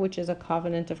Torah, which is a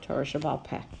covenant of Torah shebal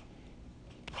peh.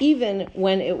 Even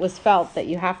when it was felt that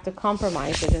you have to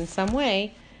compromise it in some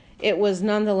way, it was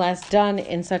nonetheless done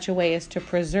in such a way as to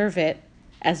preserve it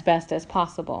as best as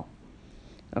possible.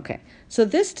 Okay, so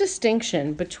this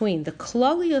distinction between the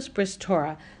klalios bris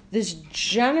Torah, this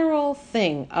general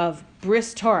thing of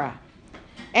bris Torah,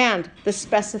 and the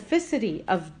specificity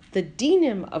of the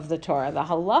dinim of the Torah, the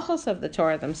halachos of the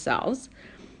Torah themselves,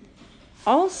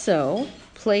 also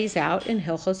plays out in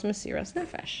Hilchos Mesiras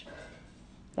Nefesh.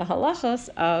 The halachos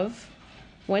of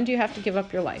when do you have to give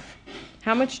up your life?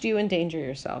 How much do you endanger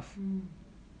yourself?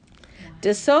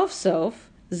 De sof sof,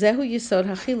 zehu yisod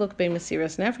hachiluk bein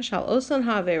Mesiras Nefesh al oson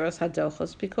ha'averos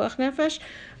hadochos pikuach nefesh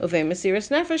uvein Mesiras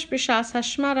Nefesh b'shas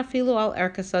hashmad afilu al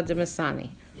erkasa de mesani.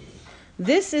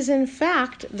 This is in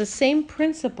fact the same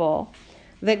principle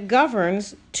that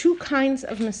governs two kinds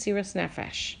of Mesiras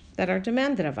Nefesh that are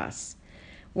demanded of us.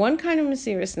 One kind of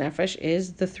Mesiras Nefesh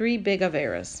is the three big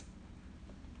averas.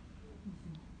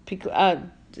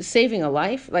 Saving a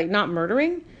life, like not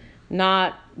murdering,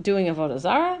 not doing avodah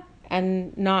zarah,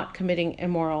 and not committing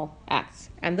immoral acts.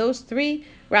 And those three,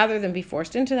 rather than be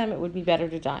forced into them, it would be better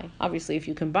to die. Obviously, if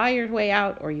you can buy your way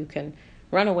out or you can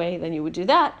run away, then you would do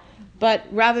that. But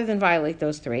rather than violate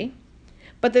those three.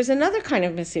 But there's another kind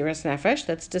of Mesiras Nefesh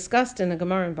that's discussed in the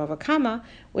Gemara in Bava Kama,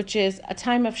 which is a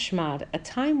time of shmad, a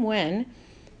time when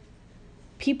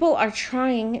people are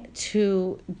trying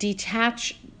to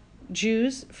detach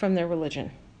Jews from their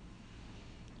religion,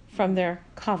 from their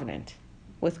covenant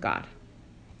with God.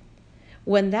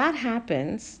 When that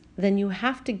happens, then you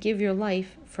have to give your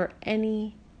life for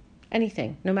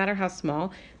anything, no matter how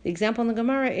small. The example in the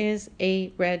Gemara is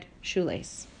a red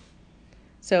shoelace.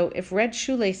 So if red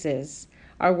shoelaces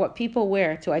are what people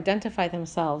wear to identify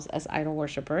themselves as idol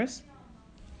worshippers,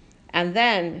 and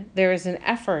then there is an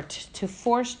effort to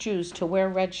force Jews to wear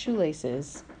red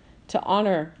shoelaces to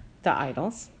honor the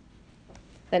idols,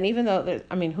 then even though,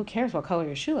 who cares what color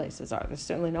your shoelaces are? There's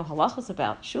certainly no halachos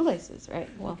about shoelaces, right?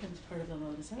 Well, it becomes part of the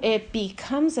Avodah Zarah. It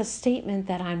becomes a statement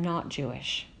that I'm not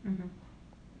Jewish. Mm-hmm.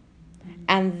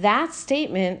 And that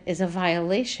statement is a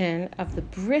violation of the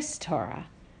bris Torah,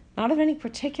 not of any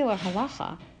particular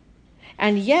halacha.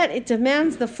 And yet it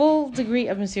demands the full degree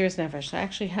of Mesiras Nefesh. I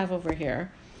actually have over here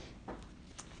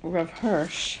Rav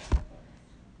Hirsch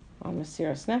on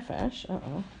Mesiras Nefesh.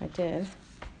 I did.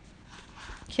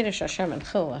 Kiddush Hashem and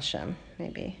Chil Hashem,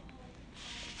 maybe.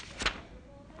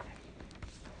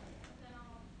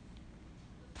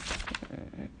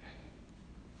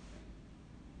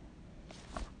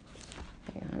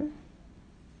 Hang on.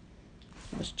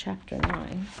 It was chapter 9.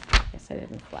 I guess I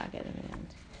didn't flag it in the end.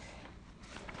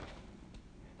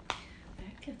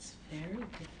 That gets very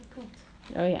difficult.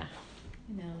 Oh, yeah.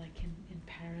 Like in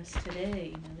Paris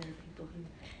today, there are people who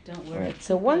don't wear Right.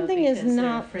 So one thing is not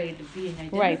they're afraid of being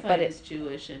identified right, but as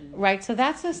Jewish and right. So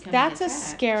that's a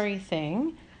scary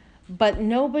thing, but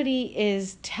nobody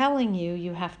is telling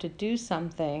you have to do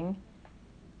something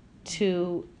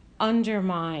to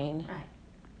undermine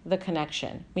the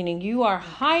connection. Meaning you are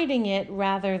hiding it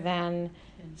rather than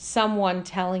someone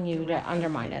telling you to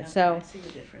undermine it. So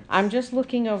I'm just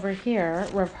looking over here.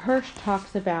 Rav Hirsch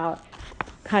talks about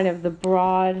kind of the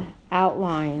broad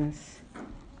outlines.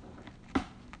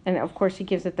 And of course he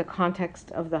gives it the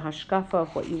context of the hashkafa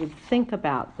of what you would think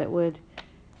about that would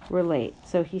relate.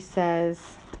 So he says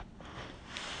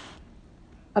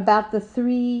about the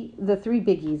three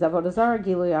biggies, Avodah Zarah,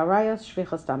 Gilui Arayos,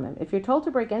 Shvichas Damim. If you're told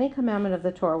to break any commandment of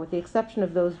the Torah with the exception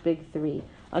of those big three,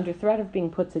 under threat of being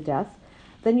put to death,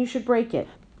 then you should break it,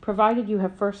 provided you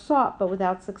have first sought, but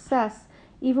without success,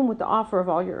 even with the offer of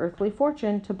all your earthly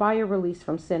fortune, to buy your release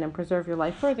from sin and preserve your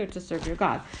life further to serve your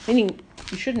God. Meaning,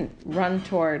 you shouldn't run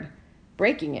toward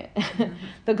breaking it.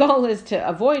 The goal is to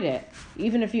avoid it,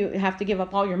 even if you have to give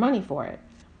up all your money for it.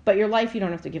 But your life, you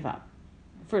don't have to give up.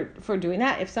 For doing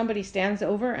that, if somebody stands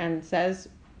over and says,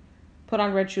 put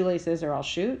on red shoelaces or I'll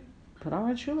shoot, put on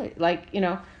red shoelaces.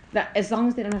 That, as long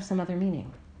as they don't have some other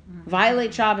meaning.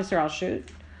 Violate Shabbos or I'll shoot.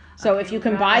 So if you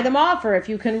can buy them off, or if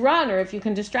you can run, or if you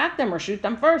can distract them, or shoot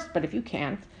them first, but if you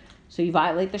can't, so you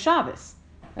violate the Shabbos.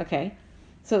 Okay?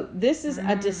 So this is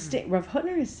a distinct... Rav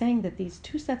Hutner is saying that these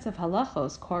two sets of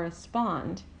halachos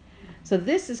correspond. So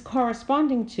this is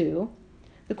corresponding to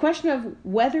the question of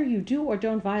whether you do or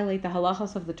don't violate the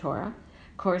halachos of the Torah,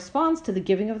 corresponds to the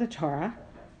giving of the Torah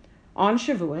on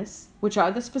Shavuos, which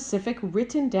are the specific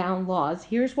written down laws.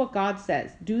 Here's what God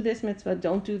says. Do this mitzvah,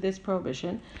 don't do this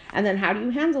prohibition. And then how do you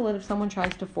handle it if someone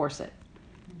tries to force it?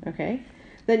 Okay?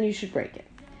 Then you should break it.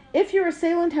 If your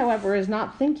assailant, however, is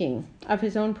not thinking of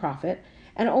his own profit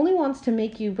and only wants to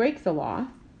make you break the law,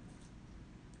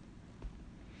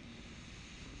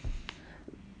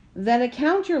 then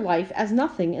account your life as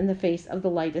nothing in the face of the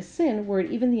lightest sin, were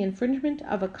it even the infringement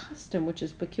of a custom which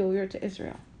is peculiar to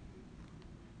Israel.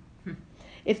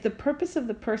 If the purpose of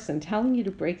the person telling you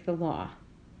to break the law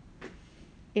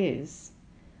is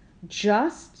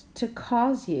just to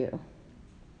cause you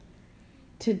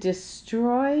to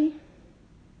destroy,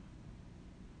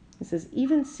 it says,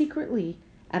 even secretly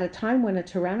at a time when a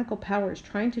tyrannical power is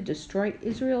trying to destroy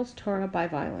Israel's Torah by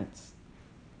violence,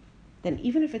 then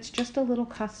even if it's just a little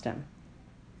custom,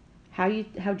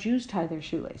 how Jews tie their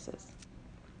shoelaces.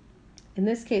 In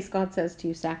this case, God says to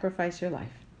you, sacrifice your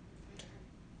life.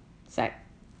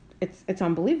 It's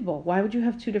unbelievable. Why would you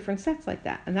have two different sets like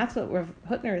that? And that's what Rav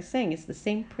Hutner is saying. It's the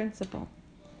same principle.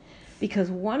 Because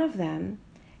one of them,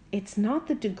 it's not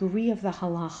the degree of the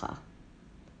halacha.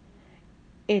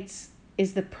 Is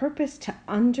the purpose to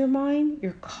undermine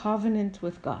your covenant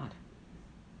with God.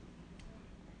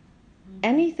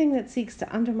 Anything that seeks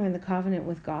to undermine the covenant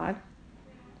with God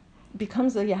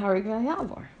becomes a Yaharig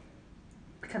V'Yavor.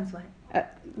 Becomes what?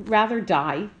 Rather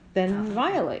die than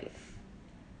violate.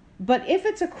 But if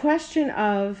it's a question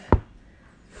of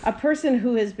a person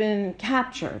who has been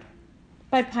captured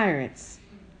by pirates,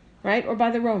 right, or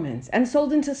by the Romans, and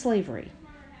sold into slavery,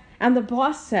 and the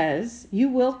boss says, you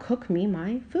will cook me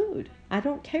my food. I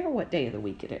don't care what day of the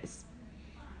week it is,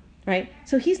 right?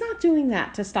 So he's not doing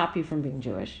that to stop you from being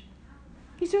Jewish.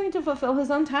 He's doing it to fulfill his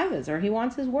own tithes, or he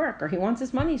wants his work, or he wants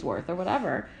his money's worth, or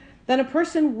whatever. Then a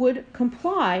person would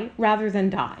comply rather than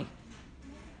die.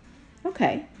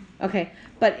 Okay.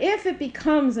 But if it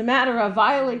becomes a matter of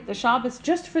violate the Shabbos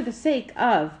just for the sake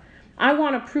of, I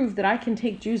want to prove that I can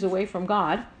take Jews away from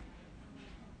God,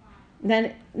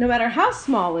 then no matter how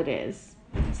small it is,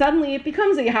 suddenly it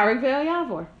becomes a Yaharig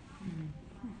V'Yavor.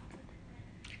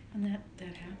 And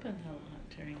that happened a lot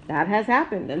during That has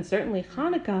happened, and certainly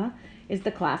Hanukkah is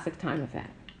the classic time of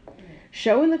that.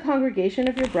 Show in the congregation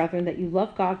of your brethren that you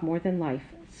love God more than life.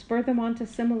 Spur them on to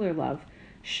similar love.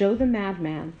 Show the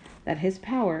madman that his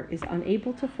power is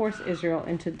unable to force Israel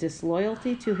into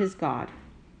disloyalty to his God.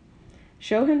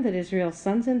 Show him that Israel's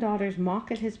sons and daughters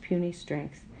mock at his puny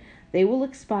strength. They will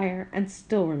expire and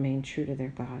still remain true to their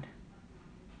God.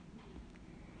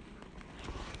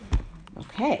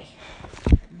 Okay.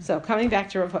 So coming back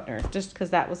to Rav Hutner, just because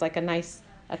that was like a nice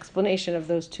explanation of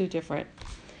those two different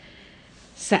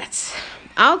sets.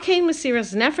 Al kain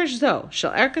mesiras nefesh zo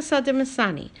shel erkasa de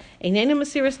mesani einena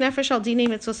mesiras nefesh al dinei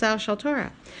mitzvosah shel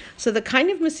Torah. So the kind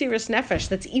of mesiras nefesh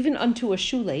that's even unto a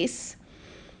shoelace,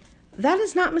 that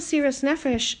is not mesiras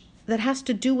nefesh that has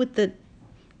to do with the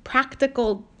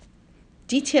practical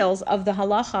details of the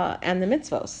halacha and the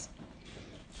mitzvos.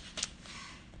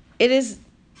 It is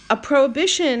a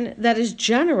prohibition that is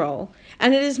general,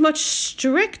 and it is much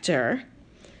stricter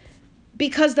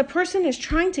because the person is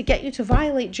trying to get you to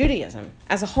violate Judaism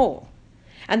as a whole.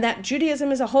 And that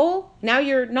Judaism as a whole, now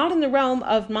you're not in the realm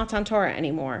of Matan Torah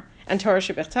anymore, and Torah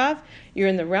Shebechtav, you're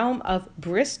in the realm of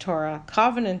Bris Torah,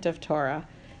 Covenant of Torah,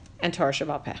 and Torah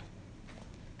Sheba'al Peh.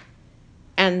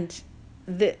 And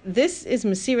this is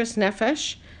Mesiras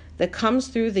Nefesh that comes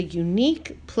through the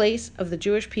unique place of the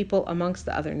Jewish people amongst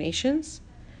the other nations.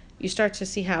 You start to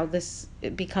see how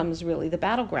it becomes really the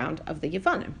battleground of the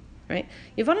Yevanim, right?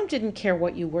 Yevanim didn't care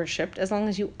what you worshipped as long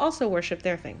as you also worshipped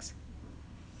their things.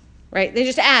 right? They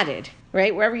just added,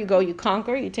 right? Wherever you go, you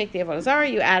conquer, you take the Avodah Zarah,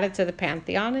 you add it to the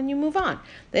pantheon, and you move on.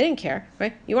 They didn't care,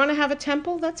 right? You want to have a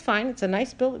temple? That's fine. It's a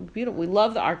nice building, beautiful. We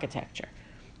love the architecture.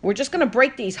 We're just going to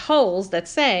break these holes that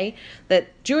say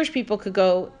that Jewish people could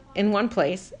go in one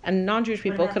place and non-Jewish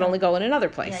people could only go in another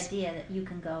place. The idea that you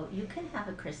can have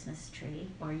a Christmas tree,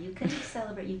 or you can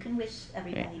celebrate, you can wish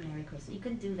everybody Merry Christmas. You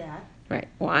can do that. Right.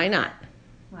 Why not?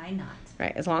 Why not?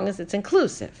 Right. As long as it's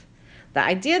inclusive. The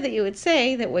idea that you would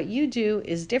say that what you do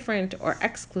is different or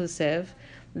exclusive,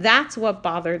 that's what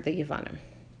bothered the Yevanim.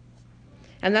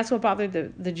 And that's what bothered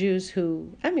the Jews who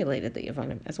emulated the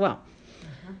Yevanim as well.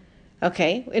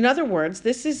 Okay, in other words,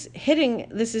 this is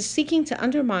seeking to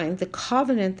undermine the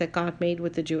covenant that God made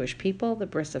with the Jewish people, the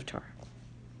Bris of Torah.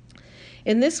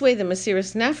 In this way, the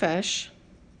Mesiras Nefesh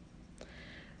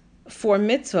for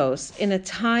mitzvos in a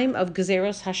time of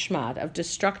gezeros hashmad, of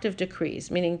destructive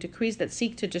decrees, meaning decrees that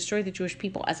seek to destroy the Jewish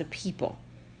people,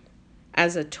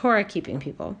 as a Torah-keeping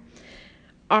people,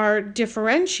 are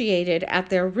differentiated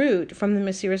at their root from the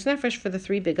Mesiras Nefesh for the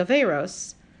three big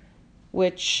averos,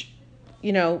 which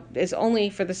is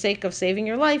only for the sake of saving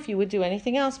your life. You would do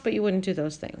anything else, but you wouldn't do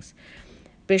those things.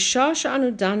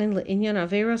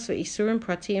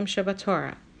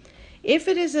 If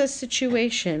it is a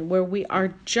situation where we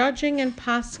are judging and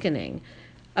paskening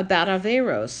about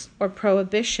averos or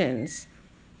prohibitions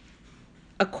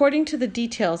according to the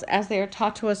details as they are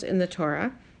taught to us in the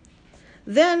Torah,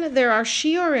 then there are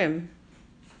shiurim.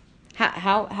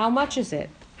 How much is it?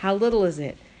 How little is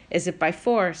it? Is it by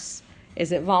force?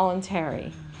 Is it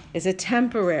voluntary? Is it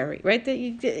temporary? Right?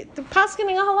 The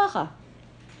paskening a halacha.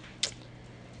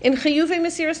 In chiyuvei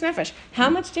mesiras nefesh,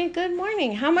 good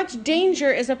morning. How much danger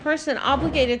is a person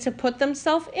obligated to put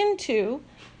themselves into?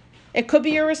 It could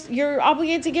be you're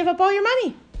obligated to give up all your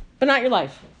money, but not your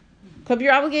life. Could be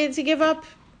you're obligated to give up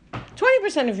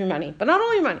 20% of your money, but not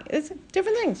all your money. It's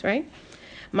different things, right?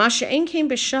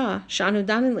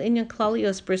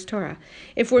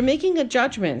 If we're making a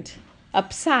judgment, a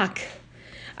psak,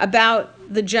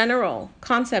 about the general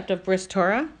concept of Bris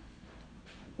Torah,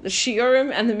 the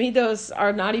shiurim and the midos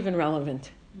are not even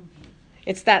relevant.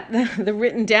 It's that the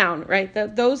written down, right?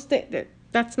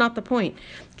 That's not the point.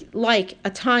 Like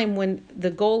a time when the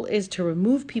goal is to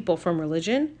remove people from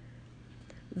religion,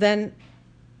 then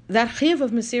that chiyuv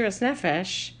of Mesiras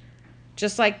Nefesh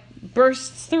just like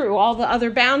bursts through all the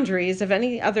other boundaries of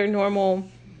any other normal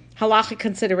halachic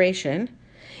consideration,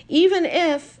 even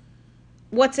if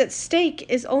what's at stake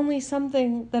is only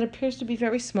something that appears to be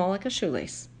very small, like a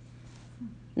shoelace.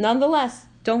 Nonetheless,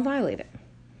 don't violate it.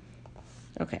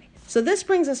 Okay, so this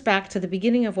brings us back to the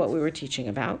beginning of what we were teaching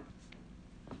about.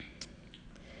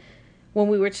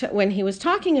 When he was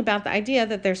talking about the idea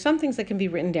that there's some things that can be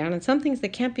written down and some things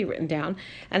that can't be written down,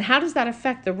 and how does that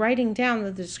affect the writing down,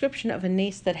 the description of a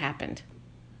nace that happened?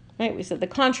 Right? We said the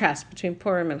contrast between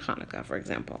Purim and Hanukkah, for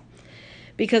example.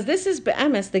 Because this is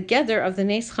be'emes, the gedder of the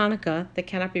Nes Chanukah that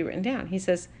cannot be written down. He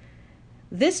says,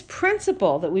 this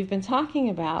principle that we've been talking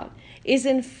about is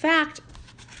in fact,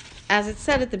 as it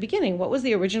said at the beginning, what was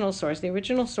the original source? The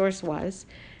original source was,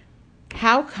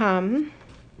 how come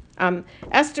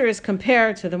Esther is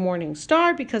compared to the morning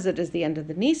star because it is the end of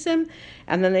the Nisim,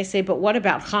 and then they say, but what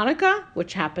about Hanukkah,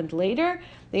 which happened later?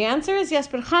 The answer is yes,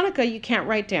 but Hanukkah you can't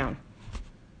write down.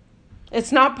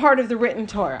 It's not part of the written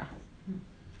Torah.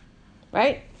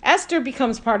 Right? Esther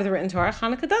becomes part of the written Torah.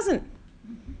 Hanukkah doesn't.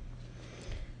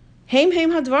 Heim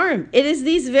hadvarim. It is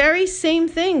these very same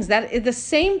things, that the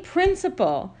same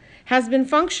principle has been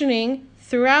functioning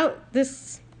throughout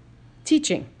this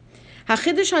teaching. The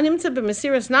chiddush,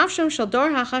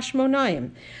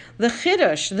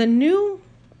 the new,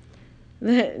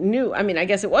 I mean, I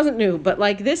guess it wasn't new, but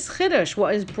like this chiddush,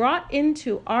 what is brought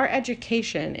into our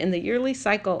education in the yearly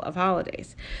cycle of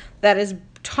holidays, that is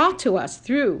taught to us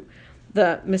through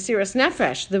the Mesiras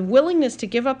Nefesh, the willingness to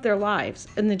give up their lives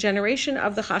in the generation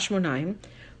of the Chashmonaim.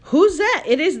 Who's that?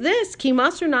 It is this, Ki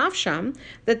Masru Nafsham,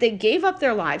 that they gave up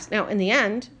their lives. Now, in the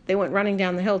end, they went running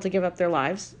down the hill to give up their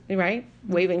lives, right?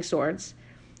 Waving swords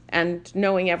and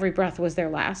knowing every breath was their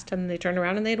last, and they turned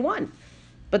around and they had won.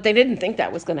 But they didn't think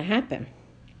that was going to happen.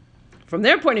 From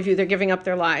their point of view, they're giving up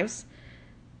their lives.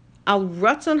 Al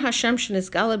Ratzon Hashem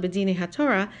Shenizgala B'dinei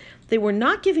HaTorah, they were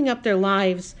not giving up their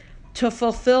lives to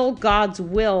fulfill God's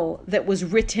will that was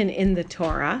written in the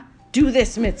Torah. Do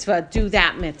this mitzvah, do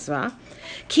that mitzvah.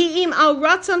 Ki'im al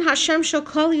ratzon Hashem shel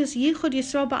kol yichud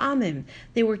Yisrael ba'amim.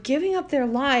 They were giving up their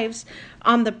lives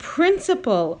on the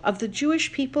principle of the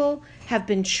Jewish people have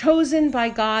been chosen by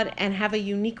God and have a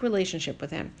unique relationship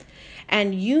with Him.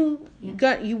 And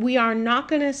we are not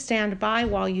going to stand by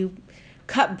while you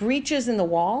cut breaches in the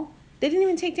wall. They didn't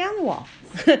even take down the wall.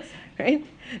 right?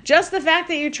 Just the fact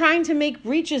that you're trying to make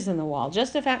breaches in the wall,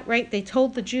 just the fact, right? They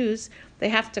told the Jews they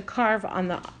have to carve on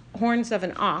the horns of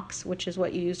an ox, which is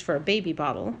what you used for a baby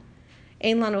bottle.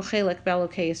 Ein lanu chelek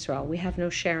be'elokei Yisrael. We have no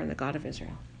share in the God of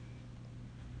Israel.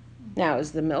 Now,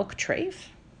 is the milk treif?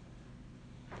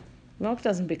 Milk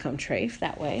doesn't become treif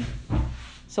that way.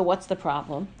 So what's the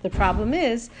problem? The problem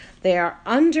is they are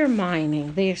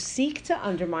undermining, they seek to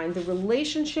undermine the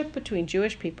relationship between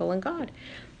Jewish people and God.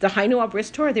 The Hainu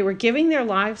Abris Torah, they were giving their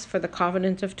lives for the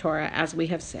covenant of Torah, as we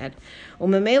have said.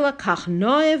 Umemela kach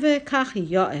noeve kach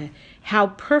yoeh. How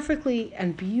perfectly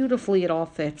and beautifully it all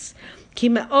fits. Ki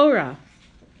me'ora,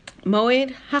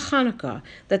 Moed HaChanukkah,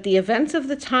 that the events of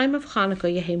the time of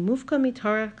Hanukkah, Yehe Mufka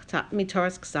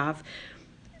Mitoras Ksav,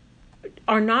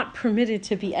 are not permitted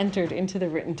to be entered into the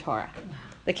written Torah.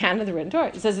 The canon of the written Torah.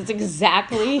 It says it's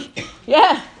exactly,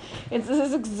 this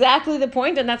is exactly the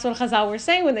point, and that's what Chazal were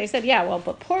saying when they said,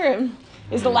 but Purim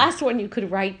is the last one you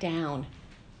could write down.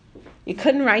 You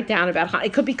couldn't write down about Hanukkah.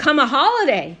 It could become a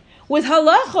holiday with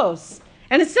halachos,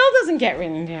 and it still doesn't get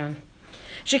written down.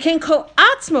 Sheken kol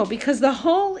atzmo, because the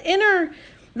whole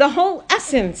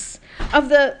essence of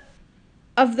the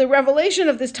revelation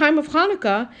of this time of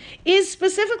Hanukkah is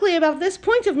specifically about this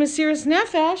point of Mesiras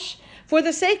Nefesh for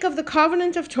the sake of the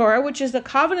covenant of Torah, which is the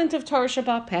covenant of Torah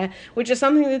Sheba'al Peh, which is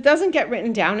something that doesn't get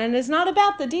written down and is not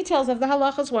about the details of the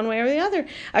halachas one way or the other.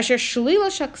 Asher shlila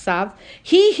shaksav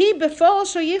hi befol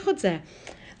shayichud.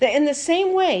 That in the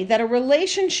same way that a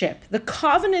relationship, the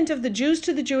covenant of the Jews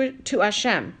to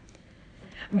Hashem,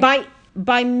 by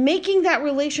making that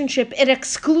relationship, it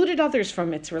excluded others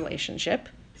from its relationship.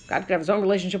 God could have his own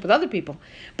relationship with other people.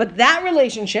 But that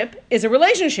relationship is a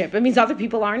relationship. It means other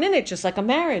people aren't in it, just like a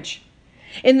marriage.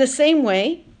 In the same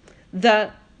way,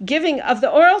 the giving of the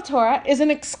oral Torah is an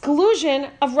exclusion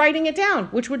of writing it down,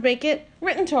 which would make it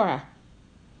written Torah.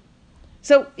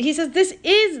 So he says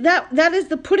that is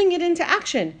the putting it into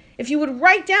action. If you would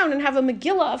write down and have a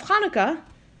Megillah of Hanukkah,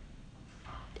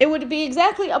 it would be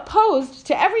exactly opposed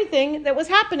to everything that was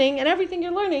happening and everything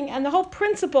you're learning and the whole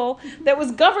principle that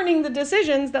was governing the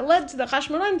decisions that led to the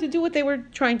Chashmonaim to do what they were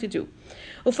trying to do.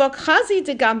 In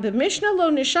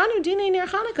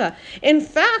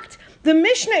fact, the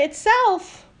Mishnah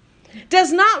itself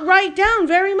does not write down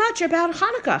very much about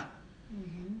Hanukkah.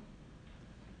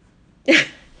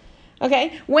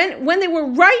 Okay, when they were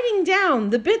writing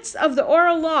down the bits of the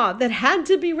oral law that had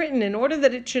to be written in order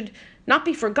that it should not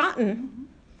be forgotten,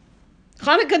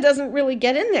 Hanukkah doesn't really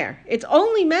get in there. It's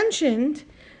only mentioned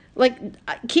like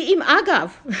ki'im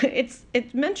agav.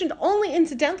 It's mentioned only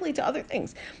incidentally to other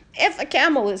things. If a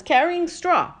camel is carrying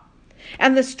straw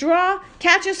and the straw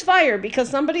catches fire because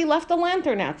somebody left a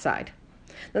lantern outside,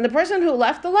 then the person who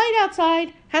left the light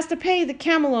outside has to pay the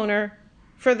camel owner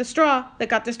for the straw that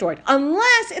got destroyed,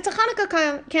 unless it's a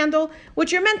Hanukkah candle,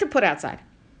 which you're meant to put outside.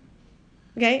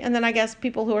 Okay, and then I guess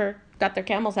people who got their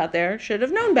camels out there should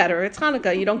have known better. It's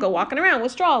Hanukkah. You don't go walking around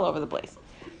with straw all over the place.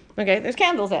 Okay, there's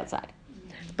candles outside.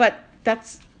 But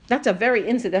that's a very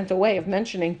incidental way of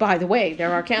mentioning, by the way,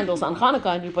 there are candles on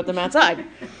Hanukkah and you put them outside.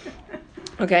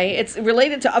 Okay, it's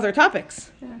related to other topics.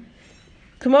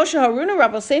 Because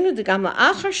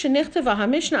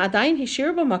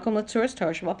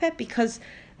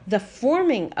the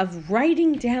forming of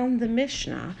writing down the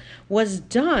Mishnah was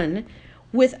done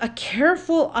with a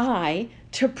careful eye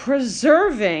to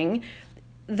preserving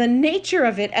the nature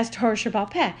of it as Torah Sheba'al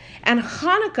Peh. And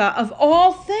Hanukkah, of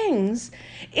all things,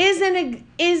 is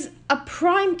a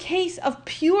prime case of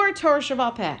pure Torah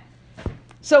Sheba'al Peh.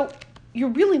 So you're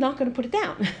really not going to put it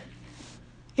down.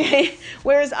 Okay?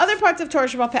 Whereas other parts of Torah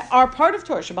Sheba'al Peh are part of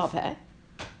Torah Sheba'al Peh,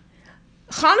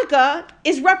 Hanukkah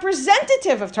is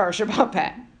representative of Torah Sheba'al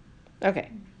Peh.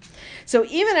 Okay. So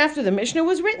even after the Mishnah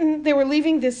was written, they were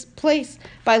leaving this place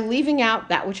by leaving out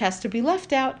that which has to be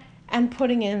left out and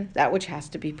putting in that which has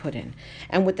to be put in.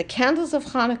 And with the candles of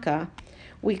Hanukkah,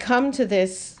 we come to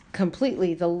this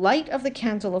completely. The light of the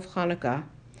candle of Hanukkah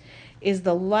is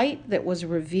the light that was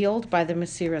revealed by the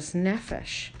Mesiras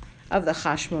Nefesh of the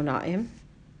Chashmonaim.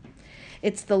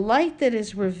 It's the light that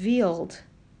is revealed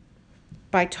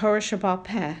by Torah Sheba'al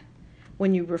Peh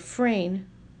when you refrain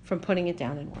from putting it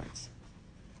down in words.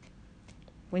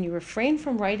 When you refrain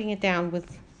from writing it down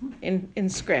in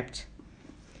script,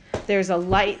 there's a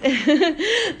light.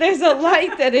 There's a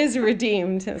light that is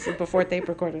redeemed. This is before tape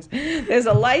recorders. There's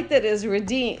a light that is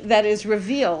redeemed, that is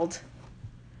revealed,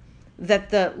 that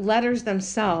the letters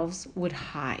themselves would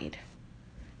hide.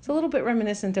 It's a little bit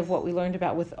reminiscent of what we learned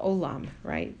about with Olam,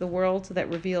 right? The world that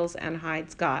reveals and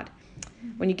hides God.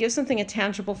 When you give something a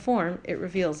tangible form, it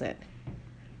reveals it.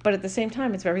 But at the same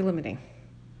time, it's very limiting.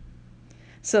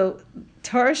 So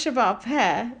Torah Sheba'al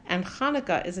Peh and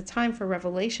Hanukkah is a time for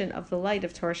revelation of the light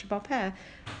of Torah Sheba'al Peh,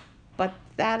 but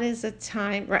that is a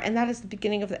time, right, and that is the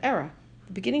beginning of the era.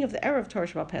 The beginning of the era of Torah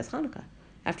Sheba'al Peh is Hanukkah.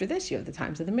 After this, you have the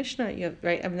times of the Mishnah, you have,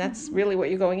 right? I mean, that's really what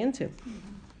you're going into.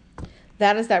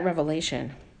 That is that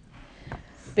revelation.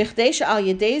 And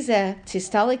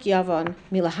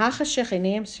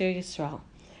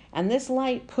this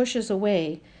light pushes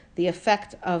away the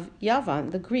effect of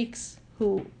Yavan, the Greeks,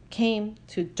 who came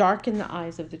to darken the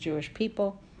eyes of the Jewish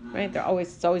people, right?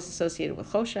 It's always associated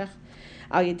with Choshech.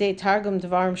 Al Yedei Targum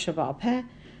Devarim Sheba'al Peh.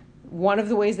 One of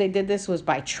the ways they did this was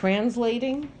by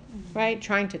translating, right?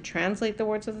 Trying to translate the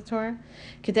words of the Torah.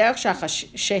 Which is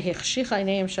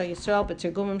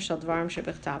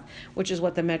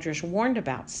what the Medrash warned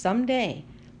about. Someday,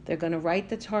 they're going to write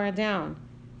the Torah down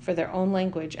for their own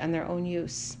language and their own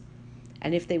use.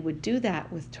 And if they would do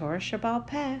that with Torah Sheba'al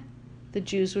Peh, the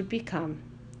Jews would become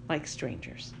like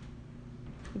strangers.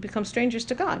 We'd become strangers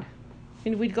to God.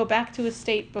 And we'd go back to a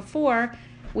state before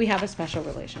we have a special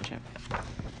relationship.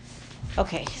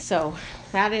 Okay, so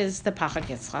that is the Pachad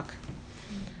Yitzchak,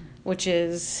 which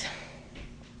is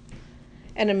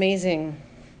an amazing,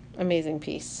 amazing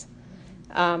piece.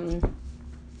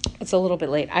 It's a little bit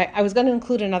late. I was going to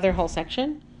include another whole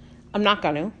section. I'm not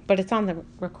going to, but it's on the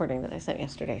recording that I sent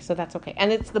yesterday, so that's okay.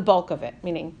 And it's the bulk of it,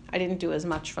 meaning I didn't do as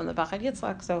much from the Pachad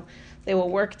Yitzchak, so they will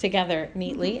work together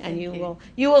neatly, and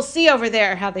you will see over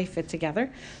there how they fit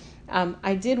together.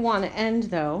 I did want to end,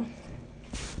 though,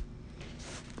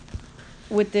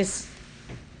 with this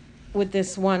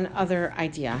one other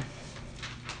idea.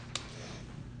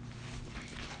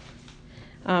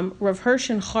 Rav Hirsch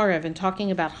and Chorev in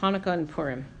talking about Hanukkah and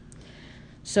Purim.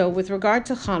 So with regard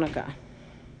to Hanukkah,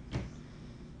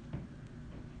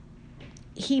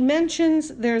 he mentions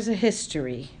there's a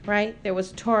history, right?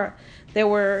 There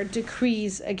were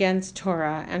decrees against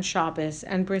Torah and Shabbos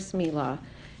and Bris Milah,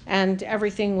 and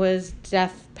everything was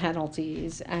death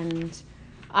penalties and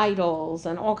idols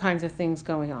and all kinds of things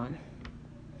going on.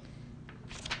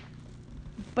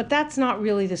 But that's not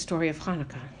really the story of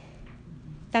Hanukkah.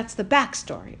 That's the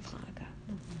backstory of Hanukkah.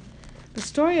 The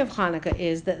story of Hanukkah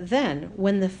is that then,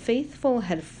 when the faithful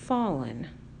had fallen,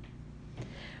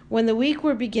 when the weak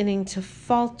were beginning to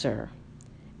falter,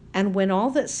 and when all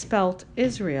that spelt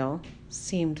Israel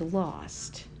seemed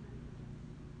lost,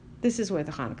 this is where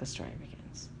the Hanukkah story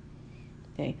begins.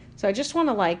 Okay, so I just want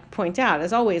to point out,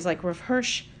 as always, Rav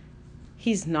Hirsch,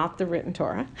 he's not the written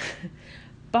Torah,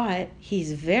 but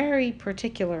he's very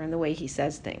particular in the way he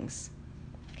says things.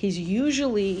 He's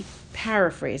usually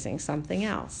paraphrasing something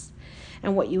else.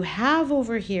 And what you have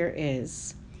over here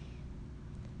is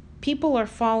people are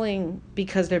falling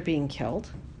because they're being killed,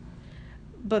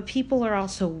 but people are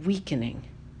also weakening.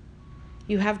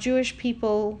 You have Jewish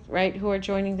people, right, who are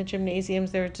joining the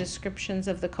gymnasiums. There are descriptions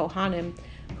of the Kohanim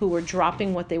who were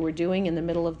dropping what they were doing in the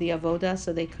middle of the avoda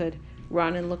so they could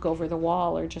run and look over the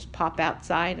wall or just pop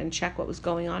outside and check what was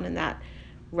going on in that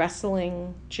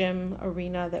wrestling gym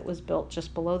arena that was built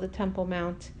just below the Temple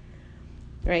Mount,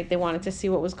 right? They wanted to see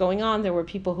what was going on. There were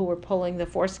people who were pulling the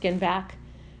foreskin back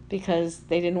because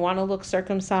they didn't want to look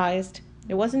circumcised.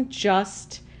 It wasn't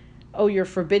just, oh, you're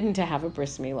forbidden to have a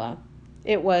bris milah.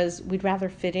 It was, we'd rather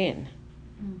fit in.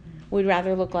 Mm-hmm. We'd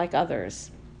rather look like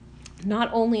others.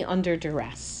 Not only under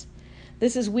duress.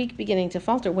 This is weak beginning to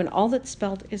falter when all that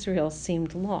spelt Israel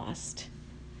seemed lost.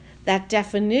 That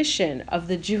definition of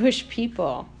the Jewish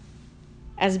people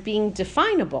as being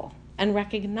definable and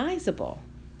recognizable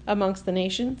amongst the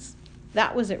nations,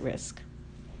 that was at risk.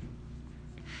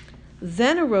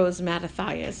 Then arose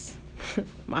Mattathias,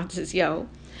 Mattisyo,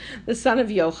 the son of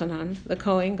Yochanan, the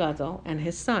Kohen Gadol, and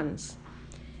his sons.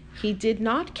 He did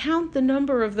not count the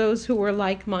number of those who were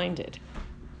like-minded.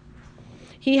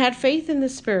 He had faith in the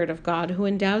Spirit of God, who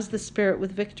endows the Spirit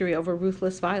with victory over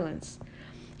ruthless violence.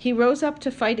 He rose up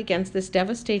to fight against this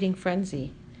devastating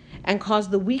frenzy and caused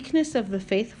the weakness of the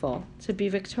faithful to be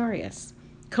victorious,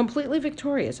 completely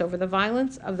victorious over the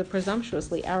violence of the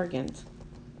presumptuously arrogant.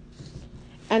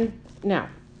 And now,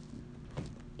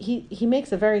 he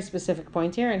makes a very specific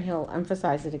point here, and he'll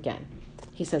emphasize it again.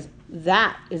 He says,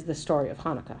 that is the story of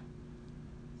Hanukkah,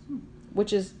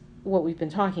 which is what we've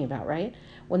been talking about, right?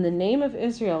 When the name of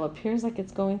Israel appears like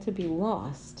it's going to be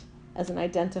lost as an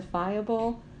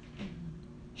identifiable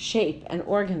shape and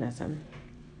organism,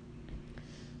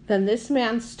 then this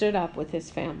man stood up with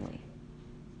his family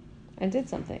and did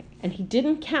something. And he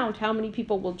didn't count how many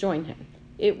people will join him.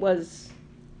 It was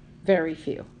very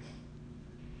few.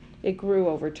 It grew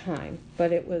over time.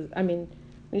 But it was, when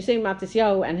you say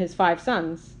Mattisyahu and his 5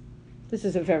 sons, this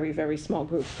is a very, very small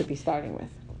group to be starting with.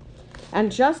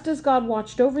 And just as God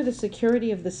watched over the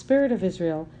security of the spirit of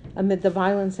Israel amid the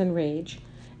violence and rage,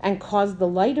 and caused the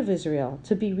light of Israel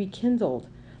to be rekindled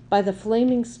by the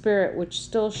flaming spirit which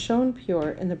still shone pure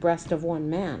in the breast of one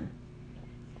man,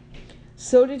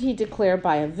 so did he declare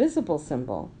by a visible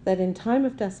symbol that in time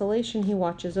of desolation he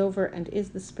watches over and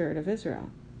is the spirit of Israel.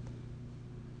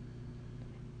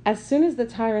 As soon as the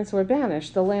tyrants were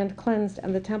banished, the land cleansed,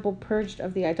 and the temple purged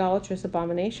of the idolatrous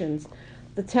abominations,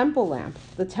 the temple lamp,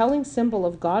 the telling symbol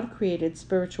of God-created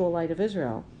spiritual light of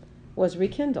Israel, was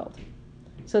rekindled.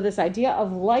 So this idea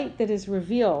of light that is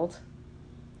revealed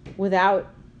without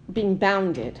being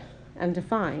bounded and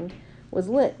defined was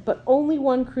lit, but only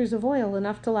one cruse of oil,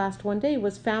 enough to last one day,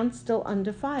 was found still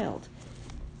undefiled.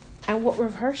 And what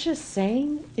Rav Hirsch is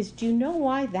saying is, do you know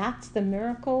why that's the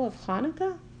miracle of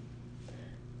Hanukkah?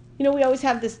 You know, we always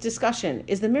have this discussion.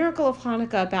 Is the miracle of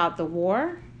Hanukkah about the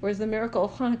war, or is the miracle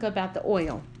of Hanukkah about the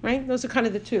oil, right? Those are kind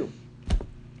of the two.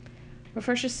 Rav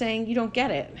Hirsch is saying, you don't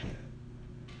get it.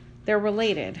 They're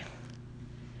related.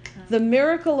 The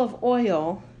miracle of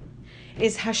oil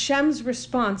is Hashem's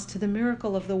response to the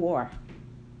miracle of the war.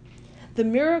 The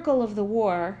miracle of the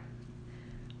war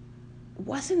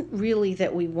wasn't really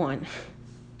that we won.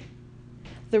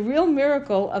 The real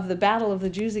miracle of the battle of the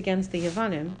Jews against the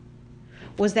Yevanim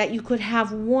was that you could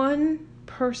have one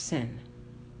person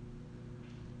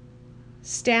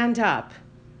stand up,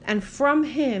 and from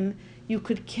him you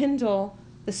could kindle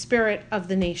the spirit of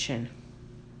the nation.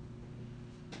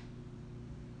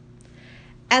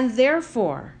 And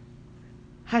therefore,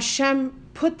 Hashem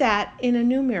put that in a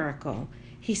new miracle.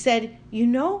 He said, you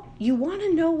want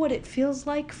to know what it feels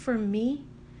like for me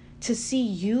to see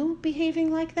you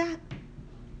behaving like that?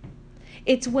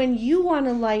 It's when you want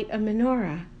to light a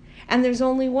menorah and there's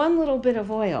only one little bit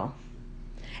of oil.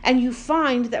 And you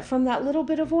find that from that little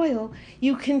bit of oil,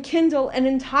 you can kindle an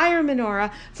entire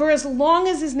menorah for as long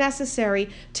as is necessary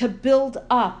to build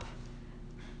up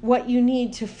what you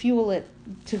need to fuel it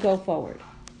to go forward.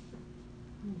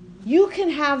 You can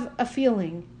have a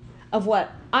feeling of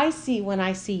what I see when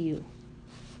I see you.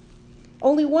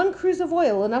 Only one cruse of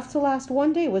oil, enough to last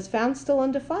one day, was found still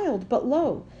undefiled. But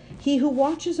lo, he who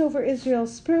watches over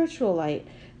Israel's spiritual light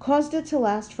caused it to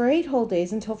last for 8 whole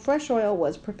days until fresh oil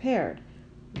was prepared.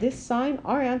 This sign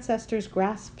our ancestors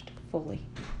grasped fully.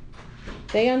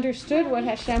 They understood what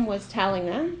Hashem was telling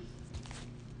them.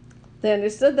 They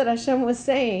understood that Hashem was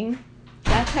saying,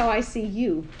 that's how I see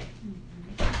you.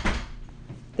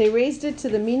 They raised it to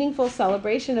the meaningful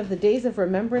celebration of the days of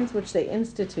remembrance which they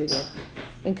instituted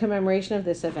in commemoration of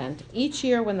this event. Each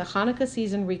year when the Hanukkah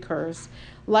season recurs,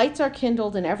 lights are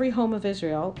kindled in every home of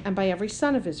Israel and by every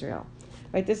son of Israel.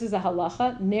 Right? This is a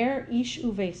halacha, ner ish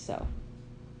uveso.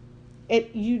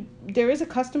 There is a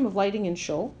custom of lighting in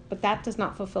shul, but that does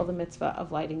not fulfill the mitzvah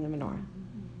of lighting the menorah.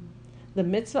 The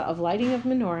mitzvah of lighting of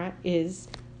menorah is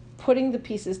putting the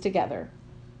pieces together.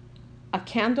 A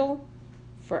candle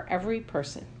for every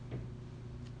person.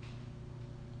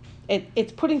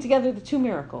 It's putting together the two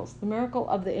miracles, the miracle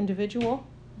of the individual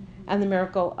and the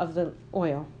miracle of the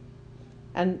oil.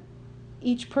 And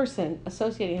each person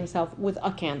associating himself with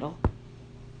a candle.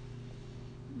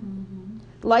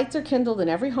 Lights are kindled in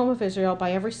every home of Israel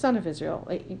by every son of Israel.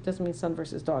 It doesn't mean son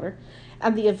versus daughter.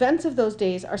 And the events of those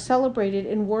days are celebrated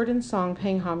in word and song,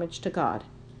 paying homage to God.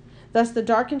 Thus the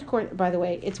darkened court, by the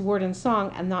way, it's word and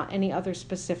song and not any other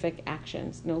specific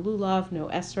actions. No lulav, no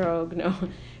esrog, no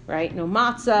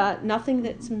matzah, nothing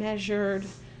that's measured,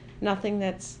 nothing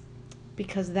that's,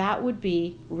 because that would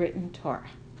be written Torah.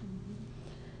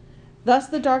 Thus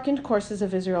the darkened courses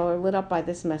of Israel are lit up by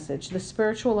this message. The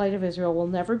spiritual light of Israel will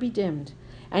never be dimmed.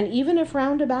 And even if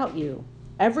round about you,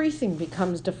 everything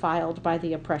becomes defiled by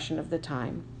the oppression of the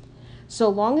time, so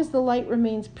long as the light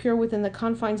remains pure within the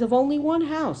confines of only one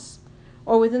house,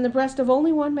 or within the breast of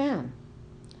only one man,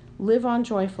 live on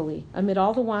joyfully amid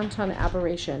all the wanton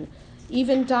aberration,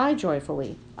 even die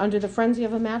joyfully under the frenzy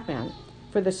of a madman,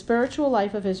 for the spiritual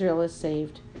life of Israel is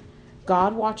saved.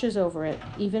 God watches over it,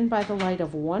 even by the light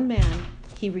of one man,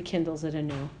 he rekindles it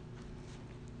anew.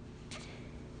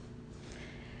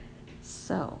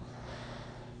 So,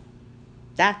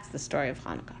 that's the story of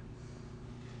Hanukkah.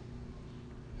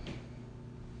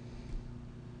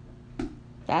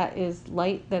 That is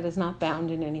light that is not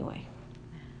bound in any way.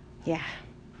 Yeah.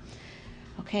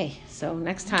 Okay, so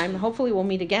next time, hopefully we'll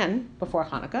meet again before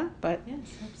Hanukkah, but Yes,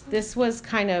 this was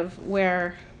kind of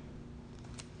where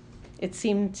it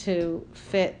seemed to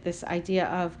fit this idea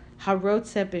of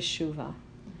Harotzeh BiSeshuva.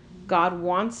 God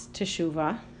wants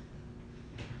teshuvah,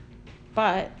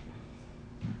 but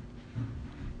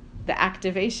the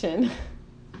activation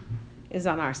is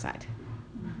on our side.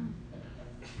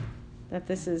 That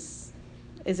this is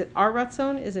Is it our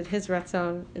ratzon? Is it his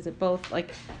ratzon? Is it both?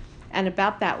 Like, and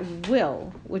about that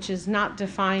will, which is not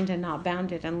defined and not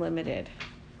bounded and limited.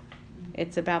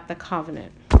 It's about the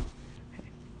covenant.